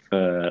lot of,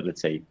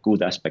 let's say,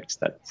 good aspects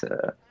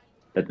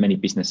that many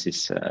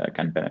businesses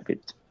can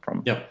benefit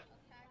from. Yeah.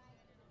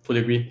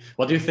 Fully agree.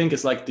 What do you think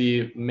is like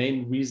the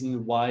main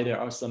reason why there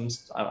are some,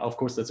 of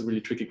course, that's a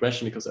really tricky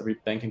question because every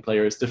banking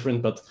player is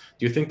different, but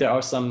do you think there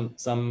are some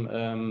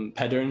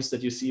patterns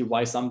that you see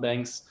why some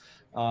banks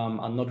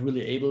are not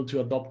really able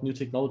to adopt new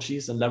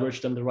technologies and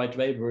leverage them the right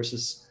way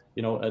versus,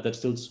 you know, that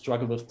still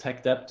struggle with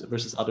tech debt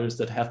versus others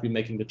that have been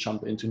making the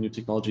jump into new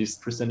technologies?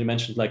 Christian, you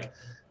mentioned like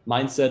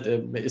mindset.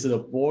 Is it a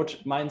board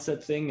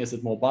mindset thing? Is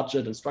it more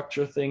budget and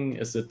structure thing?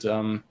 Is it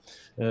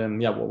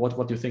yeah,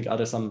 what do you think? Are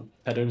there some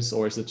patterns,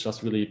 or is it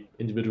just really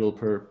individual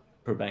per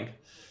bank?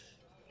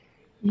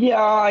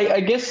 Yeah, I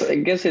guess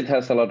it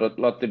has a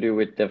lot to do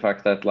with the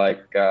fact that,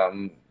 like,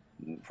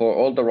 for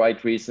all the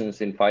right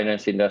reasons in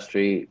finance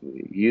industry,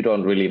 you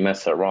don't really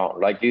mess around.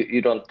 Like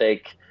you don't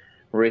take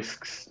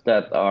risks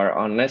that are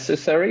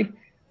unnecessary.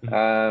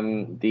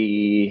 Mm-hmm.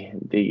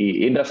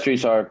 The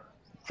industries are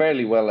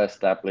fairly well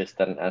established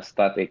and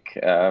static,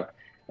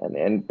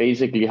 and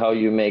basically how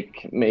you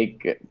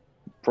make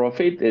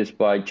profit is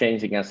by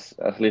changing as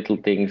little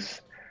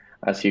things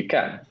as you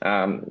can.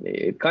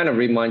 It kind of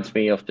reminds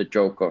me of the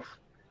joke of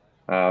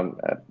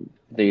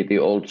the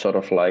old sort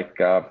of like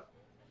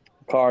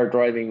car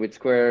driving with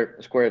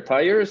square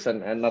tires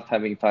and not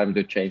having time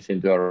to change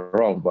into a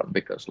round one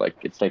because like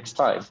it takes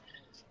time.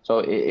 So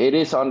it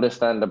is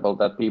understandable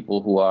that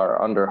people who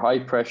are under high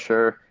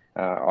pressure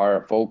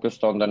are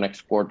focused on the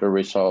next quarter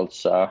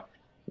results,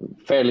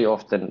 fairly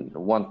often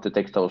want to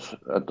take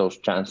those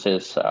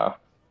chances,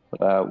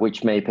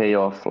 which may pay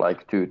off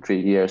like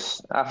 2-3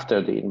 years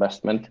after the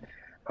investment.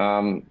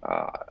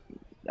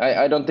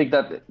 I don't think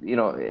that, you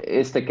know,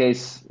 is the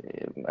case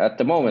at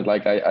the moment.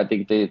 Like I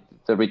think the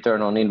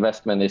return on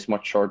investment is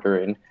much shorter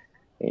in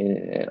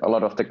a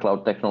lot of the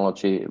cloud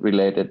technology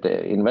related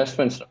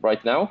investments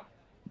right now.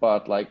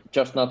 But like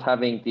just not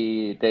having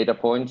the data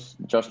points,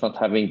 just not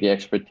having the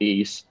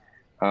expertise,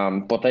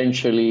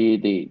 potentially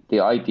the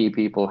IT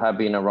people have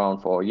been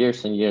around for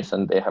years and years,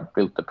 and they have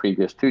built the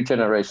previous 2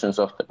 generations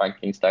of the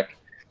banking stack.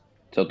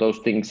 So those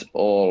things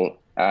all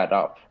add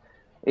up.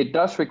 It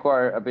does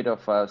require a bit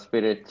of a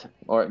spirit,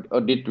 or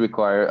did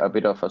require a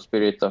bit of a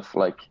spirit of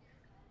like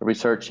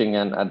researching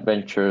and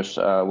adventures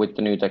with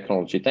the new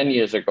technology 10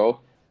 years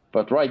ago.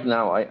 But right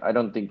now, I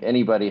don't think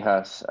anybody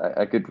has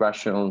a good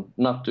rationale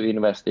not to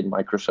invest in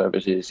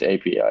microservices,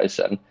 APIs,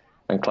 and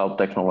cloud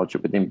technology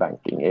within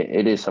banking.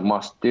 It is a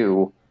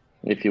must-do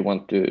if you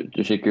want to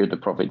secure the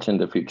profits in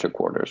the future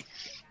quarters.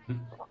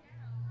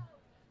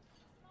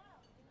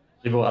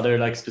 Are there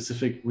like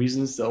specific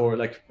reasons or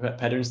like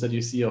patterns that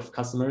you see of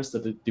customers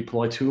that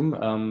deploy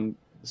Toom?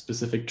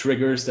 Specific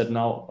triggers that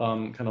now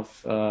kind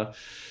of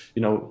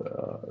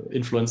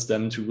influence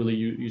them to really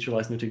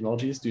utilize new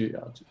technologies? Do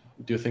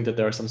you think that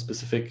there are some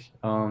specific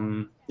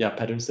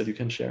patterns that you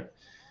can share?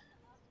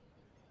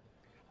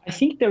 I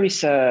think there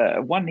is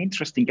one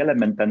interesting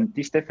element, and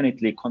this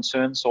definitely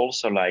concerns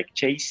also like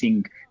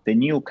chasing the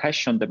new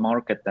cash on the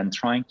market and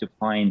trying to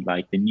find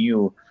like the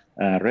new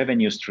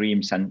revenue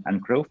streams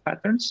and growth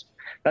patterns.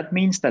 That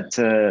means that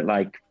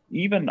like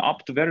even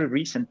up to very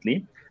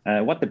recently,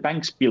 what the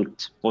banks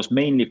built was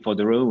mainly for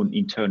their own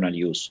internal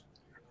use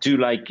to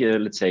like,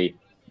 let's say,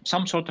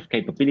 some sort of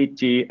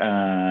capability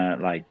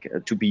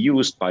to be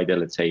used by the,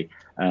 let's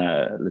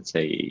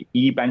say,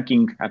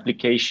 e-banking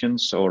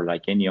applications or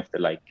like any of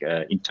the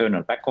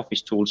internal back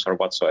office tools or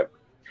whatsoever.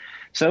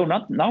 So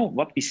now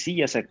what we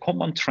see as a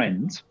common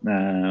trend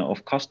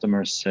of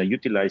customers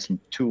utilizing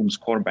Toom's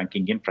core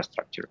banking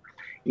infrastructure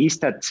is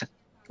that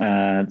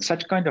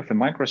such kind of a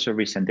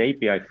microservice and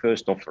API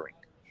first offering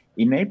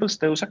enables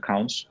those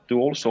accounts to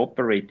also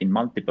operate in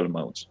multiple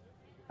modes.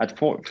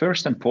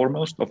 First and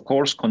foremost, of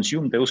course,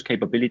 consume those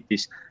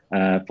capabilities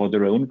for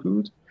their own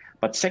good,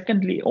 but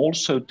secondly,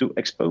 also to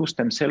expose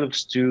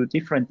themselves to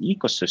different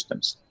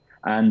ecosystems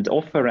and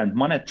offer and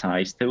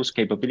monetize those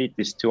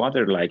capabilities to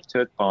other like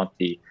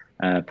third-party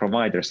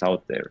providers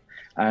out there.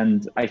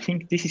 And I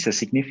think this is a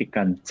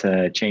significant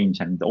change,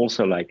 and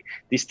also like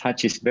this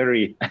touches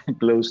very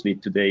closely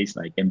today's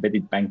like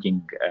embedded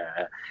banking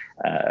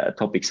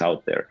topics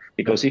out there.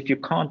 Because if you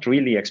can't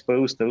really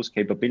expose those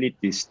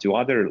capabilities to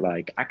other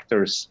like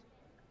actors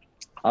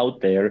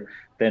out there,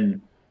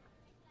 then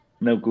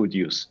no good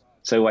use.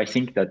 So I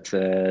think that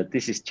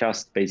this is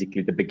just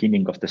basically the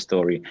beginning of the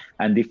story.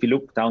 And if you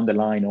look down the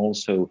line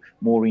also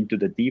more into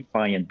the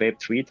DeFi and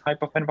Web3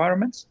 type of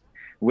environments,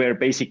 where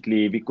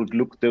basically we could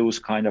look those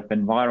kind of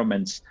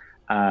environments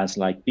as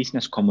like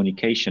business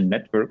communication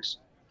networks,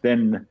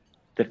 then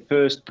the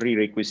first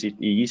prerequisite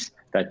is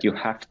that you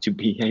have to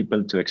be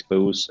able to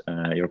expose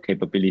your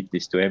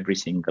capabilities to every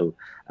single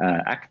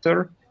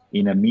actor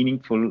in a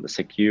meaningful,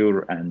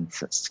 secure, and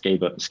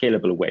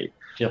scalable way.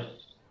 Yeah,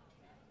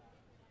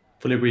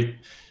 fully agree.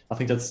 I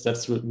think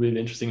that's really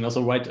interesting, and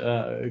also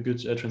a good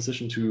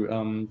transition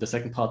to the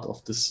second part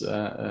of this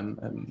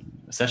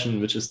session,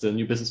 which is the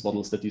new business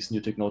models that these new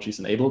technologies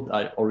enabled.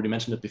 I already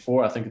mentioned it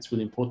before. I think it's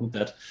really important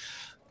that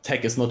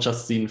tech is not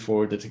just seen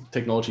for the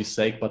technology's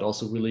sake, but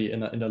also really in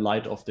the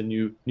light of the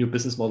new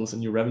business models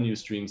and new revenue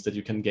streams that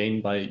you can gain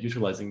by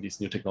utilizing these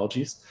new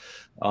technologies.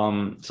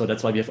 So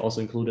that's why we have also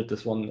included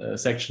this one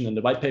section in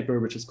the white paper,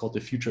 which is called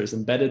 "The Future is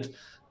Embedded: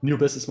 New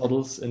Business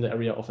Models in the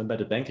Area of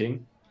Embedded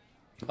Banking."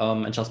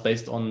 And just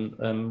based on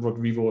what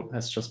Revo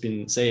has just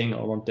been saying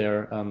around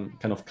their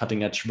kind of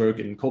cutting edge work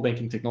in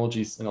co-banking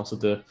technologies, and also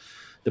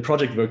the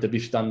project work that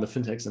we've done with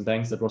fintechs and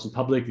banks at Rosso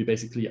Public, we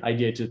basically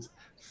ideated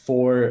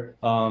 4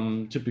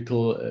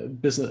 typical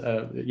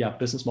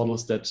business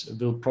models that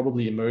will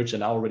probably emerge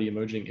and are already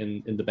emerging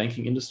in the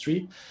banking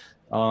industry.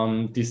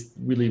 These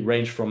really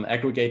range from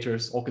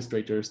aggregators,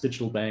 orchestrators,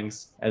 digital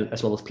banks,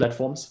 as well as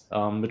platforms,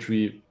 which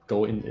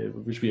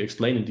we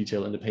explain in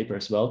detail in the paper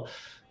as well.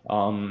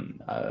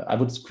 I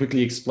would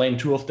quickly explain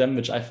 2 of them,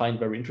 which I find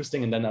very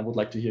interesting, and then I would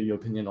like to hear your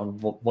opinion on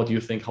what do you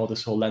think, how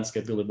this whole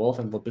landscape will evolve,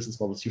 and what business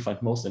models you find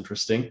most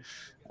interesting.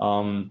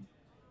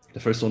 The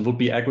first one would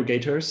be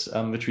aggregators,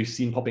 which we've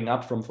seen popping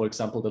up from, for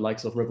example, the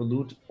likes of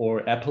Revolut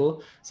or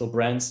Apple. So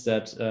brands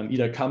that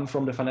either come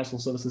from the financial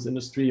services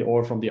industry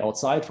or from the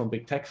outside, from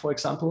big tech, for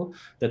example,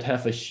 that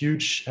have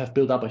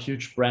built up a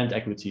huge brand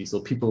equity. So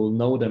people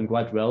know them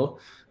quite well.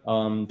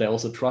 They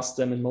also trust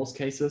them in most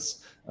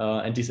cases.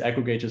 And these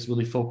aggregators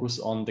really focus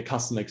on the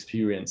customer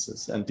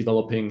experiences and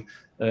developing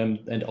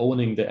and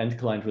owning the end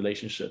client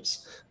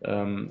relationships.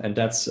 And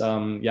that's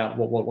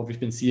what we've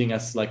been seeing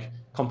as like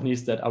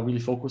companies that are really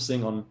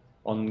focusing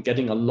on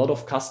getting a lot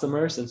of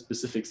customers in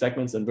specific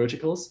segments and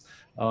verticals,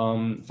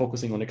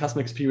 focusing on the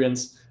customer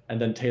experience, and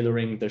then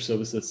tailoring their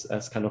services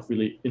as kind of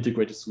really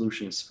integrated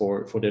solutions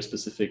for their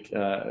specific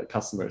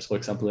customers. For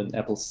example, in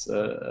Apple's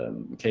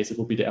case, it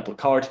will be the Apple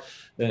Card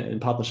in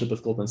partnership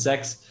with Goldman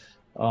Sachs.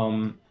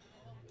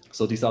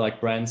 So these are like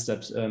brands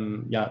that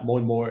more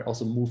and more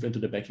also move into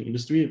the banking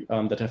industry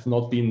that have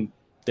not been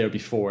there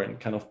before, and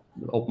kind of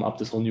open up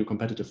this whole new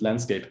competitive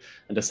landscape.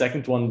 And the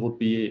second one would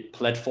be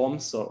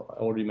platforms. So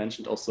I already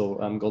mentioned also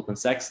Goldman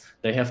Sachs.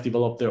 They have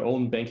developed their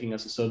own banking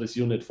as a service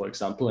unit, for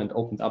example, and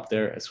opened up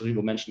their, as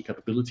Rivo mentioned,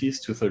 capabilities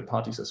to third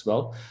parties as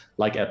well,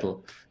 like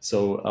Apple.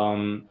 So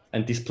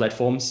and these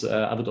platforms,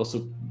 I would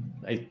also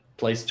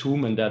place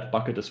Toom in that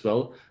bucket as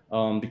well,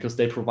 because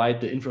they provide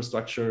the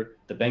infrastructure,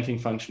 the banking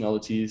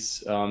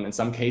functionalities, in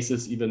some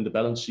cases even the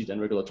balance sheet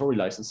and regulatory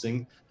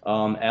licensing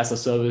as a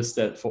service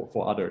that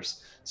for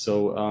others. So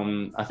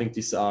I think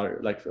these are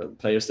like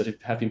players that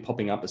have been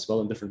popping up as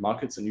well in different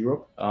markets in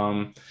Europe.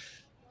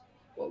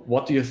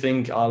 What do you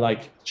think are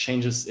like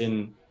changes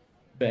in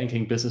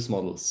banking business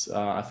models?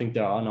 I think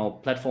there are now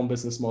platform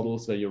business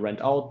models where you rent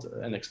out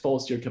and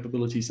expose your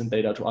capabilities and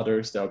data to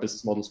others. There are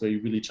business models where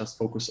you really just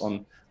focus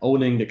on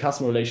owning the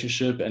customer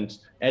relationship and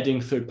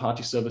adding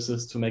third-party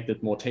services to make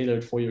that more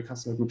tailored for your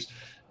customer groups.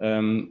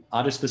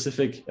 Are there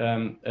specific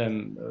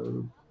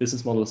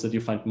business models that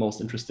you find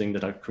most interesting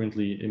that are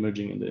currently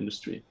emerging in the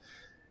industry?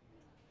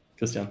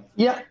 Christian?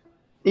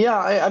 Yeah,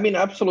 I mean,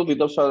 absolutely.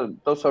 Those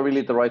are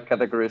really the right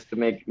categories to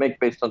make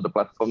based on the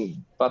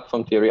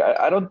platform theory.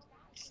 I don't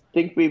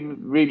think we've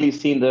really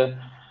seen the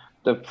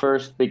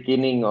first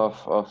beginning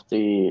of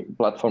the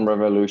platform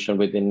revolution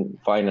within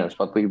finance,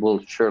 but we will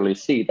surely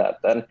see that.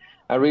 And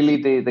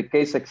really the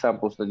case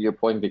examples that you're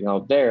pointing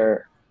out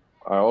there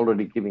are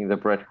already giving the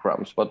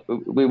breadcrumbs, but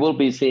we will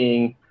be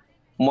seeing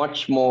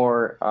much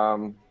more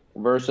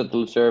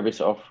versatile service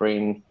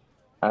offering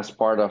as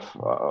part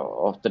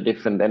of the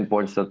different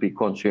endpoints that we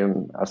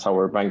consume as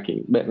our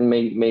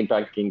main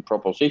banking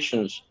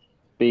propositions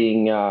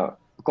being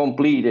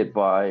completed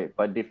by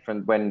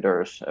different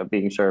vendors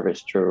being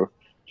serviced through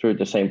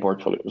the same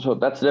portfolio. So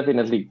that's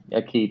definitely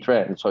a key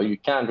trend. So you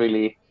can't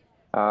really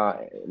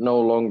no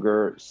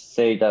longer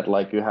say that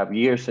like you have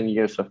years and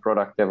years of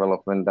product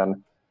development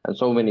and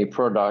so many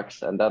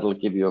products, and that'll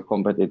give you a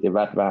competitive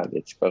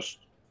advantage, because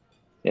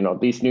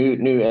these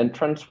new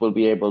entrants will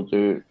be able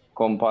to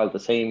compile the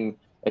same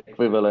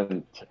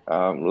equivalent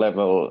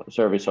level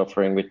service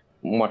offering with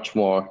much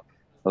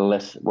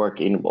less work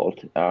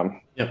involved.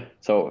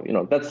 So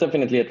that's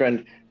definitely a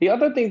trend. The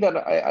other thing that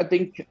I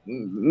think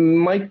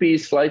might be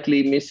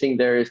slightly missing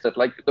there is that,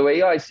 like, the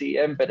way I see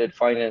embedded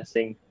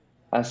financing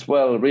as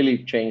well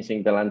really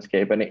changing the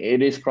landscape, and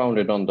it is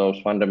grounded on those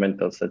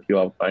fundamentals that you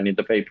outline in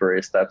the paper,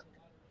 is that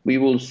we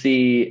will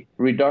see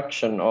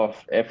reduction of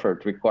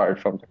effort required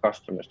from the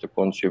customers to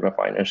consume a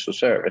financial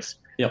service.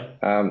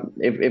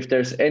 If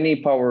there's any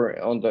power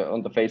on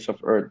the face of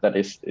earth that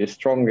is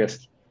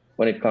strongest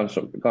when it comes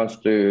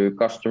to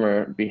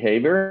customer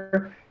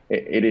behavior,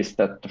 it is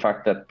the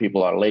fact that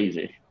people are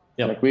lazy.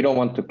 Like, we don't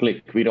want to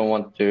click, we don't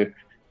want to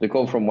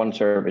go from one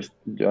service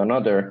to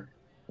another,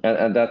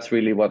 and that's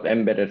really what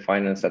embedded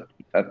finance at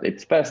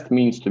its best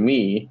means to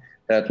me.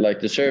 That,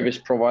 like, the service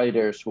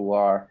providers who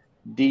are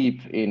deep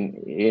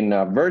in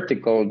a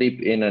vertical,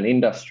 deep in an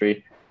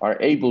industry, are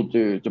able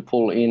to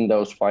pull in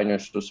those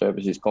financial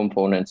services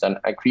components and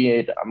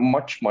create a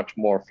much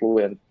more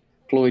fluid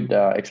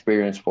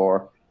experience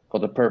for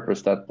the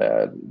purpose that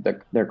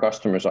their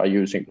customers are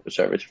using the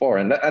service for.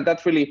 And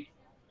that's really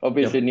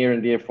obviously near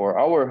and dear for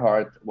our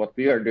heart. What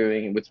we are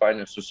doing with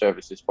financial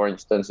services, for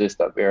instance, is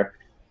that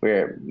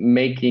we're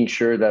making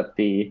sure that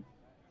the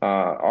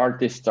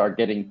artists are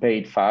getting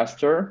paid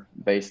faster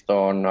based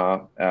on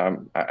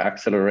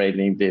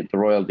accelerating the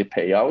royalty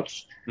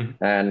payouts.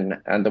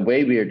 And the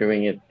way we are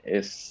doing it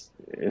is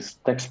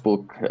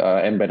textbook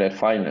embedded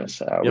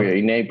finance. We're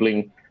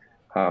enabling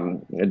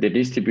the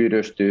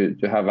distributors to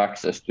have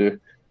access to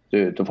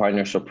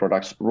financial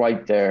products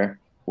right there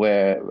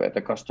where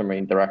the customer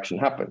interaction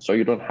happens. So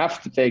you don't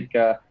have to take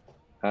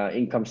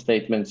income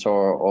statements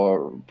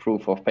or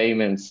proof of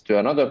payments to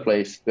another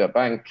place, to a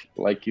bank,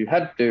 like you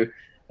had to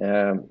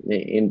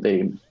in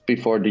the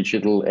before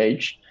digital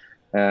age,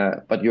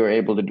 but you're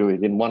able to do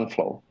it in one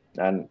flow.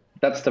 And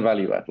that's the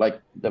value add,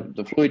 like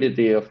the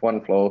fluidity of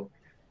one flow,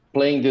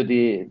 playing to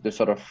the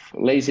sort of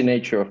lazy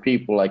nature of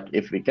people. Like,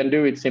 if we can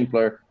do it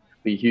simpler,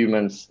 we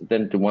humans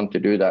tend to want to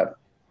do that.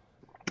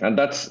 And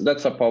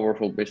that's a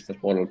powerful business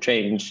model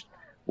change,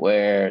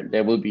 where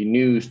there will be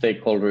new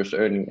stakeholders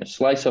earning a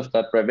slice of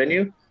that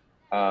revenue.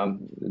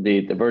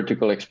 The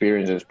vertical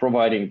experiences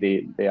providing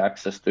the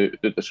access to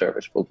the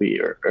service will be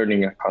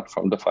earning a cut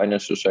from the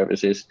financial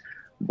services.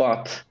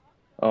 But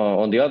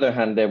on the other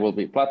hand, there will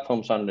be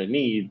platforms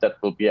underneath that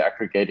will be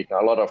aggregating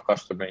a lot of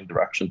customer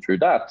interaction through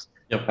that,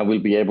 and will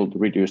be able to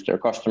reduce their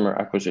customer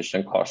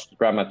acquisition cost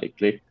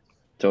dramatically.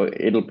 So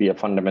it'll be a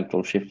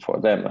fundamental shift for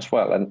them as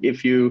well. And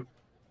if you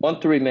want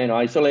to remain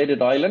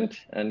isolated island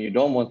and you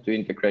don't want to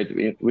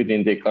integrate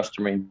within the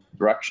customer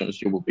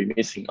interactions, you will be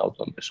missing out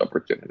on this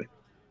opportunity.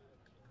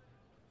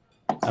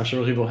 I'm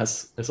sure Rivo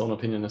has his own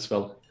opinion as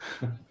well.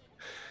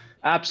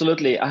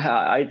 Absolutely,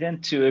 I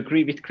tend to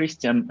agree with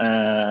Christian,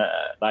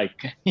 like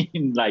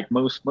in like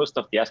most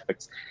of the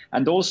aspects.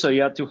 And also,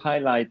 to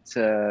highlight,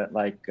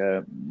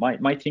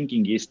 my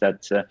thinking is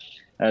that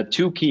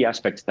two key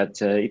aspects.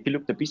 That if you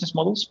look at the business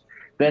models,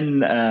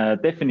 then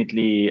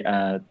definitely,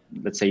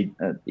 let's say,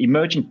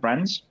 emerging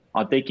brands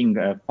are taking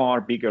a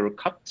far bigger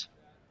cut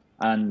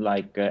and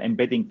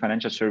embedding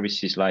financial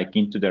services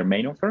into their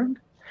main offering.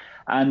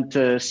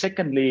 And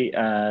secondly,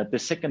 the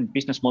second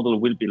business model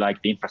will be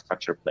like the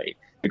infrastructure play,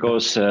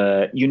 because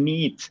you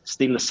need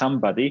still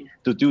somebody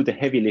to do the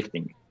heavy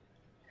lifting.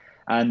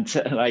 And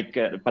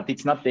but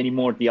it's not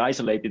anymore the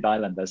isolated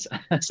island as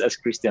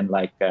Christian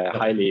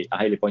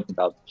highly pointed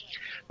out.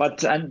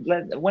 But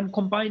when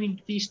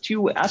combining these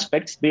two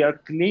aspects, they are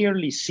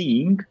clearly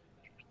seeing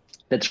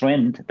the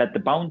trend that the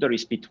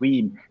boundaries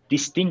between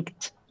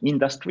distinct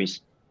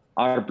industries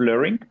are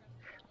blurring.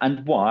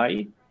 And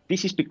why?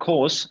 This is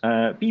because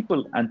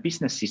people and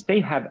businesses, they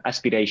have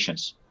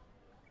aspirations.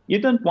 You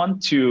don't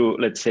want to,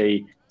 let's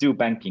say, do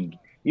banking.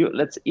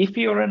 If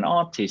you're an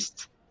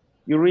artist,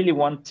 you really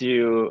want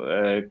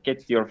to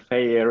get your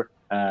fair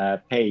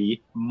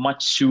pay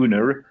much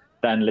sooner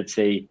than, let's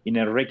say, in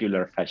a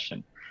regular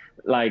fashion.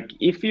 Like,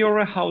 if you're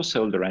a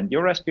householder and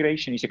your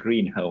aspiration is a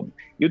green home,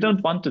 you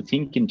don't want to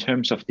think in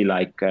terms of the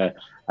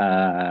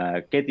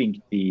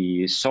getting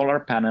the solar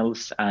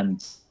panels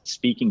and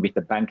speaking with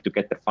the bank to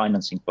get the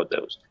financing for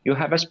those. You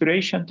have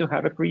aspiration to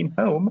have a green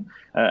home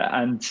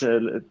and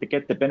to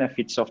get the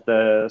benefits of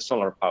the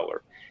solar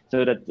power.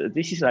 So that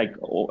this is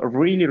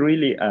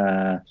really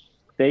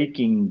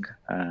taking,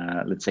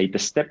 let's say, the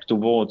step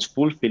towards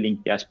fulfilling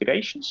the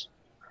aspirations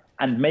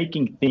and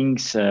making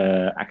things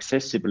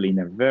accessible in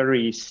a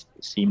very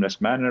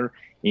seamless manner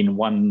in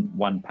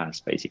one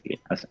pass, basically,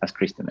 as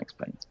Christian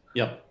explained.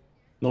 Yeah.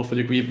 No,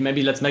 fully agree.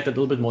 Maybe let's make that a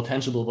little bit more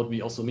tangible, what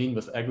we also mean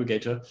with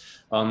aggregator.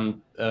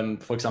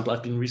 For example,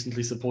 I've been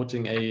recently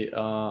supporting a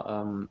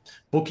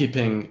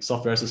bookkeeping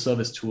software as a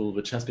service tool,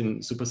 which has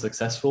been super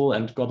successful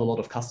and got a lot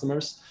of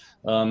customers.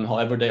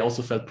 However, they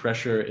also felt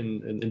pressure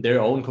in their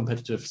own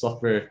competitive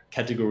software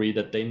category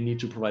that they need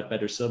to provide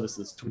better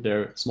services to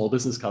their small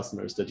business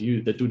customers that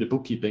do the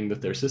bookkeeping with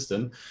their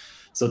system.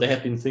 So they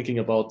have been thinking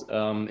about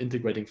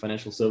integrating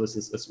financial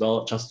services as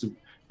well, just to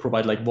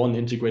provide one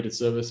integrated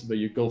service where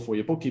you go for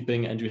your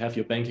bookkeeping and you have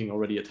your banking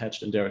already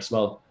attached in there as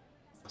well.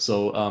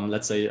 So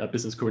let's say a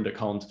business current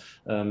account,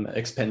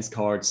 expense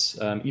cards,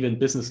 even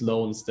business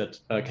loans that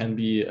can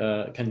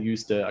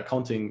use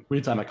the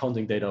real-time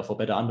accounting data for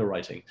better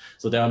underwriting.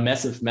 So there are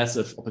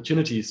massive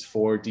opportunities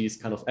for these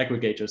kind of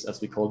aggregators,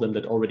 as we call them,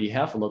 that already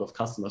have a lot of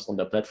customers on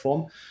their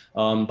platform,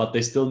 but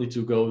they still need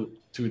to go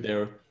to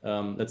their,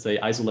 let's say,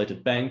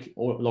 isolated bank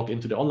or log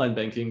into the online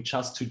banking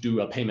just to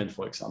do a payment,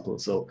 for example.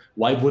 So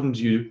why wouldn't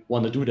you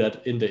want to do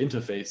that in the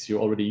interface you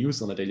already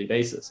use on a daily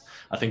basis?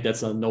 I think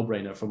that's a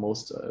no-brainer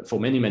for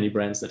many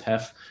brands that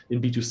have in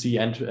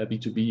B2C and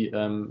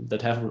B2B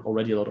that have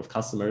already a lot of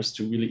customers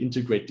to really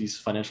integrate these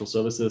financial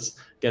services,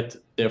 get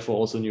therefore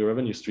also new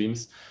revenue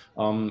streams.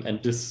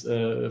 And this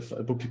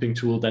bookkeeping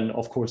tool then,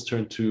 of course,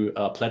 turned to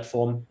a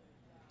platform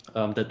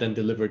that then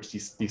delivered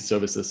these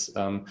services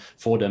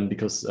for them,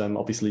 because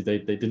obviously they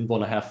didn't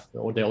want to have,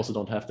 or they also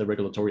don't have the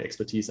regulatory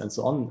expertise and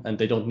so on, and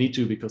they don't need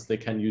to, because they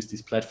can use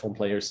these platform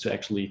players to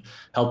actually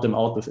help them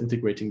out with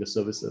integrating the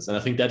services. And I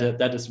think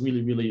that is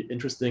really, really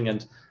interesting,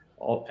 and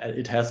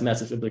it has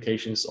massive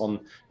implications on,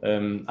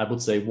 I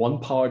would say, one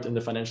part in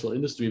the financial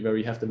industry where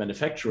you have the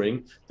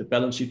manufacturing, the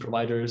balance sheet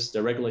providers,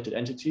 the regulated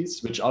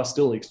entities, which are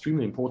still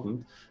extremely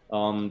important.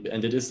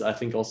 And it is, I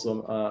think,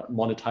 also a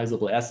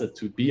monetizable asset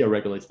to be a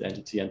regulated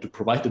entity and to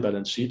provide the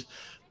balance sheet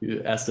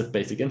as the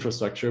basic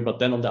infrastructure. But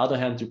then on the other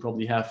hand, you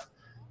probably have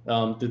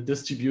the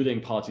distributing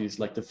parties,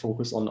 like the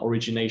focus on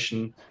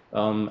origination,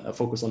 a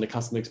focus on the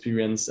customer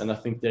experience. And I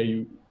think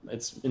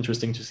it's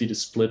interesting to see the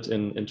split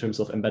in terms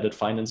of embedded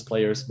finance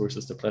players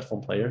versus the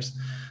platform players.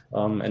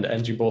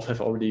 And you both have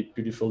already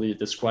beautifully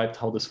described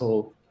how this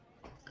whole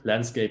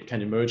landscape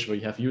can emerge, where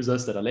you have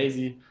users that are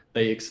lazy.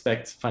 They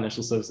expect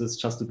financial services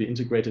just to be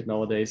integrated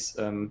nowadays.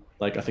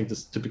 Like, I think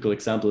this typical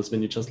example is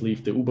when you just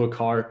leave the Uber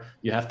car,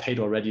 you have paid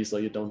already, so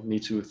you don't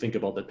need to think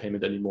about that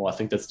payment anymore. I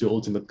think that's the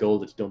ultimate goal,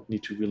 that you don't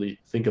need to really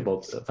think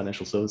about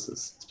financial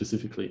services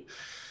specifically.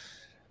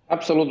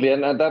 Absolutely,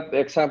 and that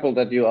example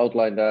that you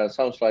outlined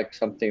sounds like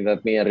something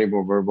that me and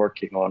Ribo were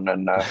working on,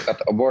 and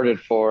got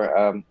awarded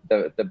for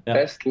the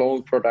best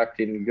loan product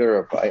in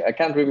Europe. I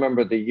can't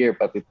remember the year,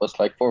 but it was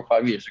like 4 or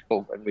 5 years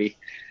ago when we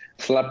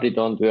slapped it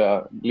onto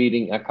a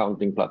leading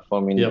accounting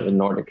platform in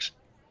Nordics.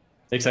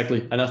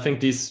 Exactly, and I think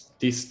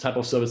these type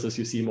of services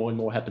you see more and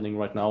more happening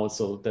right now.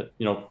 So that,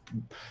 you know,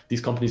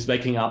 these companies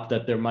waking up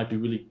that there might be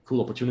really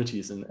cool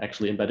opportunities in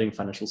actually embedding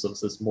financial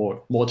services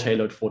more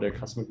tailored for their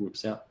customer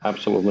groups. Yeah,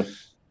 absolutely.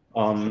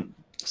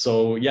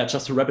 So yeah,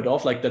 just to wrap it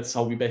off, like, that's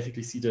how we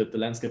basically see the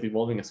landscape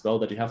evolving as well,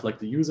 that you have like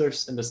the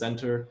users in the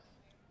center,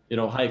 you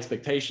know, high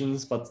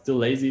expectations, but still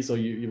lazy. So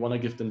you want to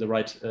give them the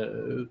right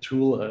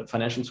tool,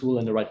 financial tool,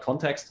 in the right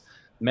context.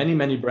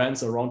 Many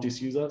brands around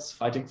these users,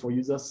 fighting for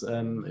users,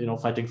 you know,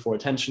 fighting for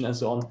attention and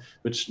so on,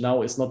 which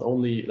now is not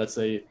only, let's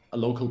say, a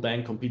local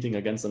bank competing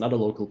against another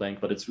local bank,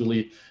 but it's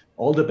really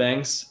all the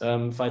banks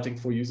fighting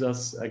for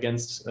users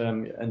against,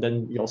 and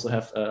then you also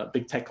have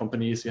big tech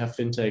companies, you have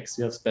fintechs,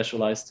 you have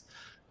specialized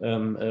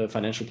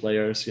financial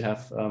players, you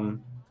have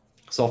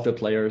software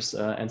players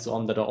and so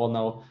on, that are all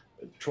now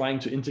trying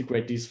to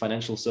integrate these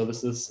financial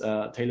services,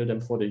 tailor them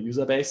for the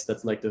user base.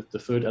 That's like the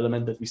third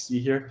element that we see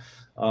here.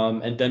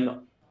 And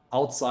then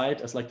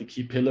outside, as like the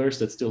key pillars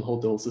that still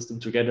hold the whole system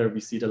together,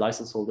 we see the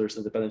license holders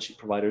and the balance sheet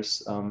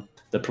providers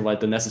that provide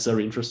the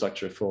necessary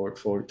infrastructure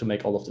to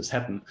make all of this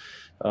happen.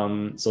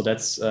 So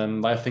that's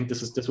why I think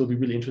this will be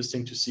really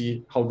interesting to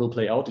see how it will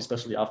play out,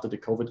 especially after the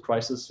COVID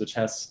crisis, which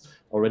has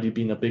already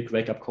been a big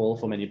wake-up call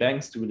for many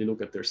banks to really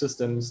look at their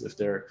systems, if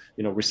they're,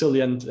 you know,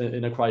 resilient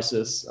in a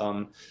crisis,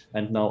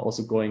 and now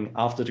also going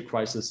after the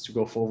crisis to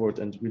go forward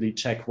and really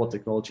check what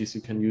technologies you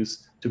can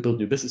use to build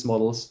new business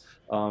models.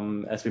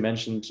 As we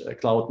mentioned,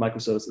 cloud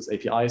microservices,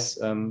 APIs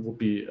would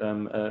be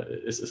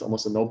is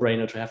almost a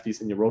no-brainer to have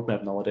these in your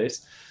roadmap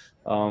nowadays.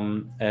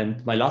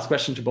 And my last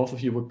question to both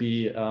of you would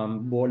be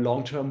more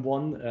long-term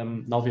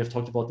one. Now we have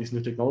talked about these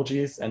new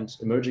technologies and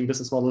emerging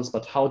business models,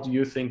 but how do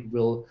you think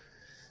will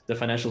the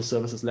financial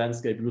services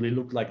landscape really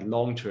look like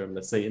long-term,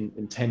 let's say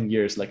in 10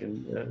 years, like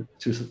in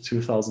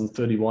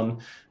 2031?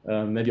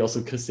 Maybe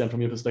also, Christian,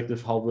 from your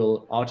perspective, how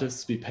will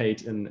artists be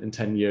paid in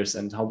 10 years,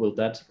 and how will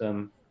that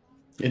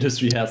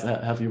industry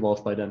have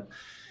evolved by then?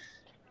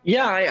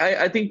 Yeah,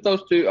 I think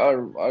those two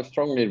are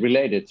strongly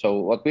related. So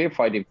what we're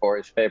fighting for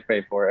is fair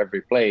play for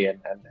every play,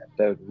 and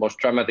the most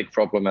dramatic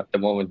problem at the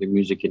moment in the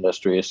music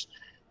industry is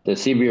the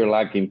severe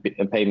lag in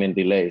payment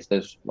delays.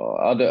 There's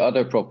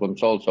other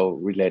problems also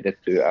related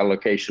to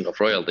allocation of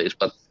royalties,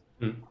 but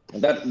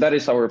that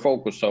is our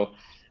focus. So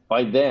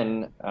by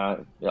then,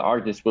 the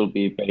artists will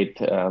be paid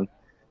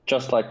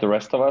just like the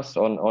rest of us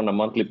on a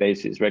monthly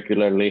basis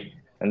regularly,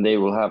 and they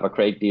will have a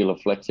great deal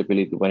of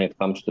flexibility when it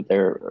comes to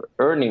their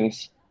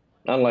earnings.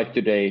 Unlike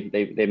today,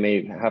 they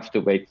may have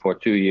to wait for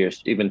 2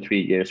 years, even 3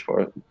 years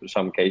for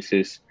some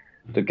cases,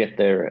 to get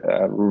their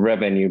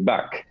revenue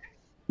back.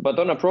 But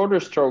on a broader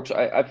strokes,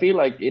 I feel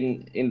like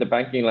in the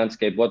banking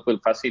landscape, what will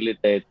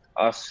facilitate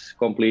us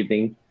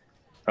completing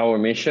our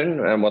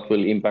mission and what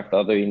will impact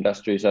other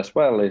industries as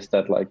well is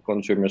that, like,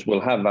 consumers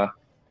will have a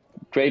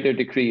greater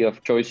degree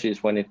of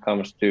choices when it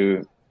comes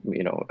to,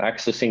 you know,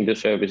 accessing the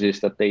services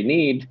that they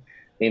need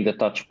in the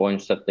touch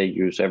points that they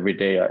use every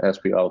day,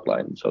 as we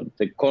outlined. So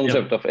the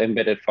concept of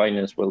embedded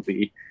finance will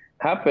be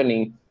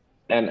happening.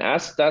 And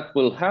as that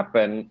will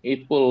happen,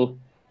 it will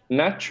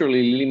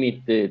naturally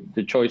limit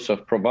the choice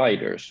of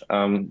providers.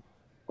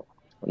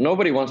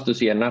 Nobody wants to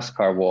see a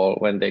NASCAR wall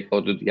when they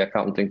go to the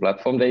accounting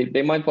platform.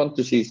 They might want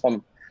to see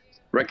some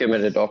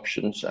recommended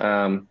options,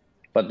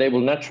 but they will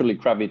naturally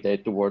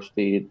gravitate towards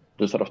the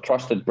sort of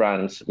trusted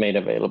brands made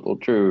available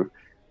through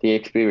the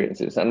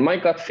experiences. And my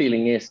gut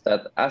feeling is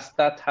that as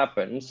that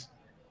happens,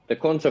 the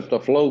concept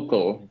of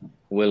local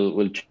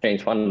will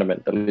change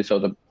fundamentally.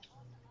 So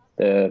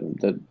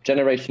the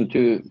generation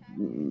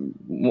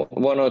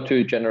 1 or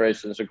 2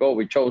 generations ago,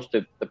 we chose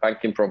the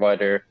banking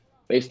provider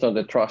based on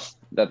the trust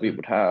that we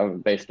would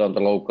have, based on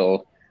the local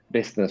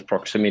business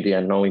proximity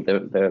and knowing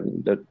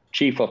the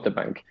chief of the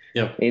bank.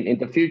 Yeah. In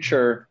the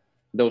future,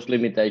 those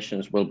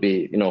limitations will be,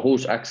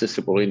 who's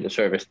accessible in the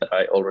service that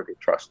I already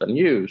trust and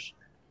use.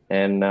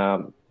 And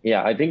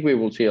yeah, I think we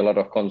will see a lot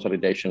of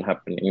consolidation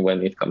happening when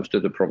it comes to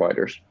the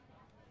providers.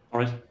 All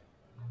right.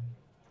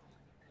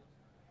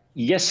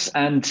 Yes,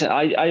 and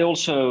I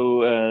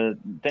also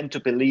tend to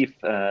believe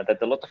that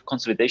a lot of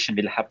consolidation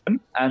will happen.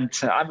 And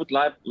I would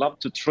love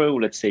to throw,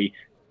 let's say,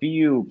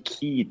 few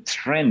key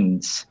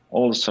trends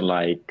also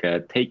like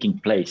taking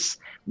place,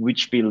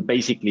 which will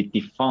basically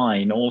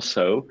define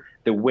also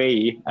the way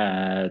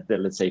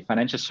let's say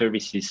financial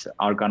services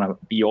are going to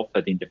be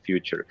offered in the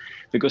future.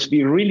 Because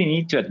we really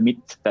need to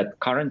admit that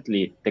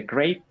currently the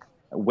great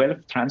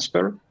wealth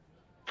transfer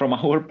from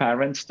our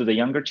parents to the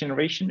younger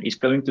generation is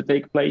going to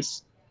take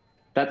place.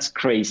 That's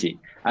crazy.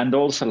 And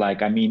also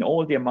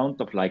all the amount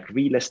of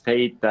real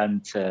estate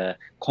and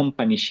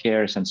company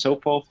shares and so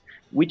forth,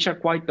 which are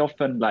quite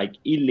often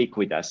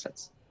illiquid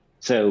assets.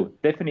 So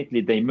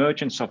definitely the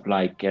emergence of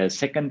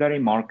secondary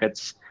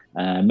markets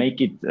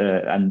make it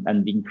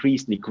and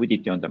increase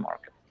liquidity on the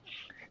market.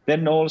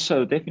 Then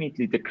also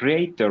definitely the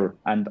creator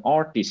and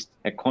artist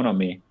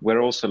economy,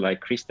 where also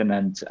Christian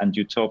and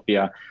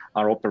Utopia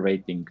are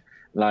operating,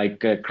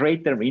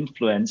 creator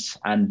influence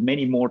and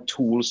many more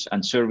tools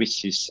and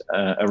services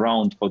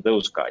around for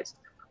those guys.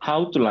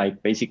 How to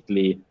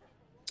basically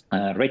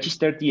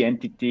register the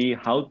entity,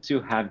 how to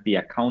have the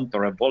account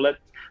or a wallet,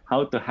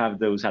 how to have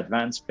those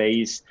advanced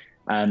pays,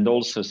 and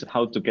also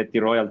how to get the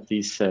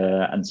royalties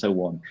and so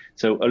on.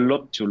 So a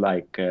lot to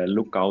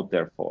look out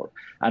there for.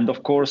 And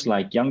of course,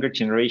 younger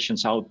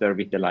generations out there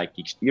with the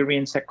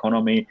experience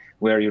economy,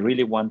 where you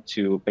really want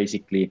to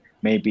basically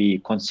maybe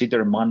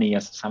consider money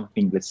as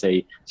something, let's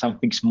say,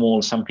 something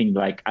small, something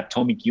like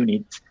atomic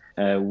unit,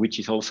 which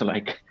is also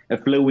a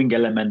flowing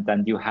element,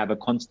 and you have a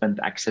constant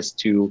access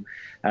to,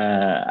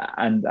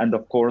 and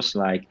of course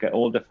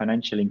all the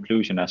financial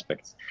inclusion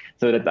aspects.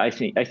 So that I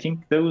think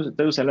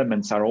those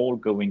elements are all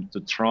going to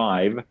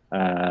drive,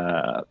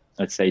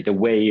 let's say, the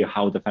way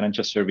how the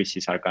financial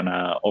services are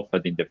gonna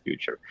offered in the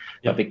future.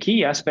 Yeah. But the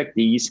key aspect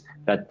is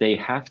that they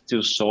have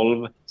to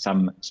solve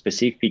some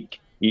specific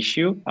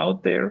issue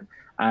out there.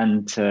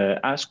 And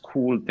as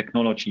cool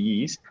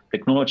technology is,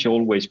 technology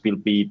always will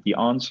be the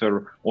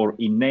answer or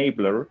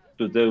enabler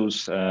to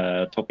those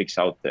topics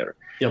out there.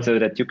 Yep. So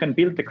that you can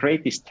build the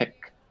greatest tech,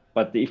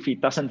 but if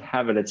it doesn't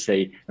have, let's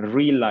say, a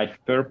real life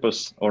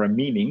purpose or a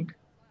meaning,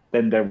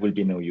 then there will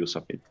be no use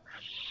of it.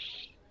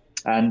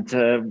 And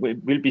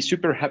we'll be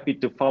super happy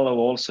to follow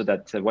also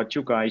that what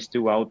you guys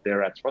do out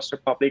there at Trust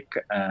Republic.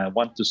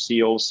 Want to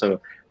see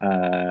also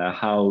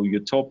how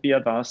Utopia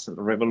does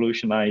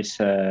revolutionize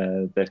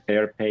the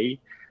fair pay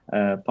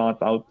part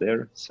out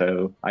there.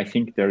 So I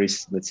think there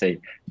is, let's say,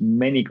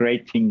 many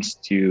great things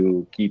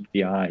to keep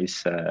the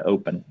eyes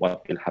open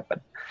what will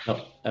happen. Oh,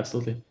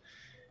 absolutely.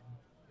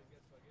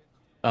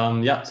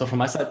 Yeah, so from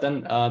my side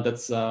then,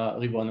 that's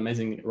Rivo, an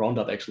amazing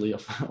roundup actually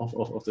of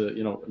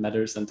the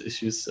matters and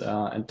issues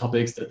and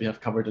topics that we have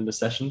covered in the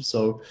session.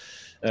 So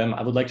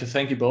I would like to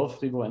thank you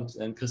both, Rivo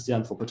and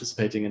Christian, for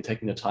participating and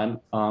taking the time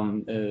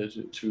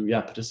to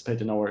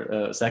participate in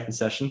our second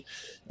session.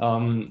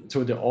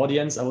 To the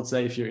audience, I would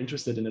say, if you're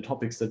interested in the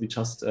topics that we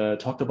just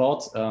talked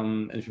about,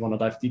 and if you want to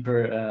dive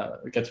deeper,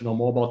 get to know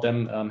more about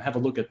them, have a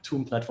look at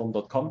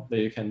toomplatform.com, where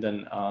you can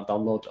then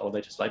download our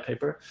latest white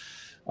paper.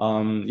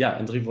 And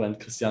Rivo and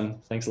Christian,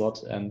 thanks a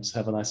lot and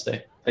have a nice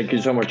day. Thank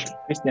you so much.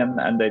 Christian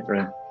and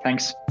Adrian,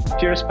 thanks.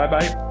 Cheers.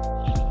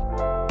 Bye-bye.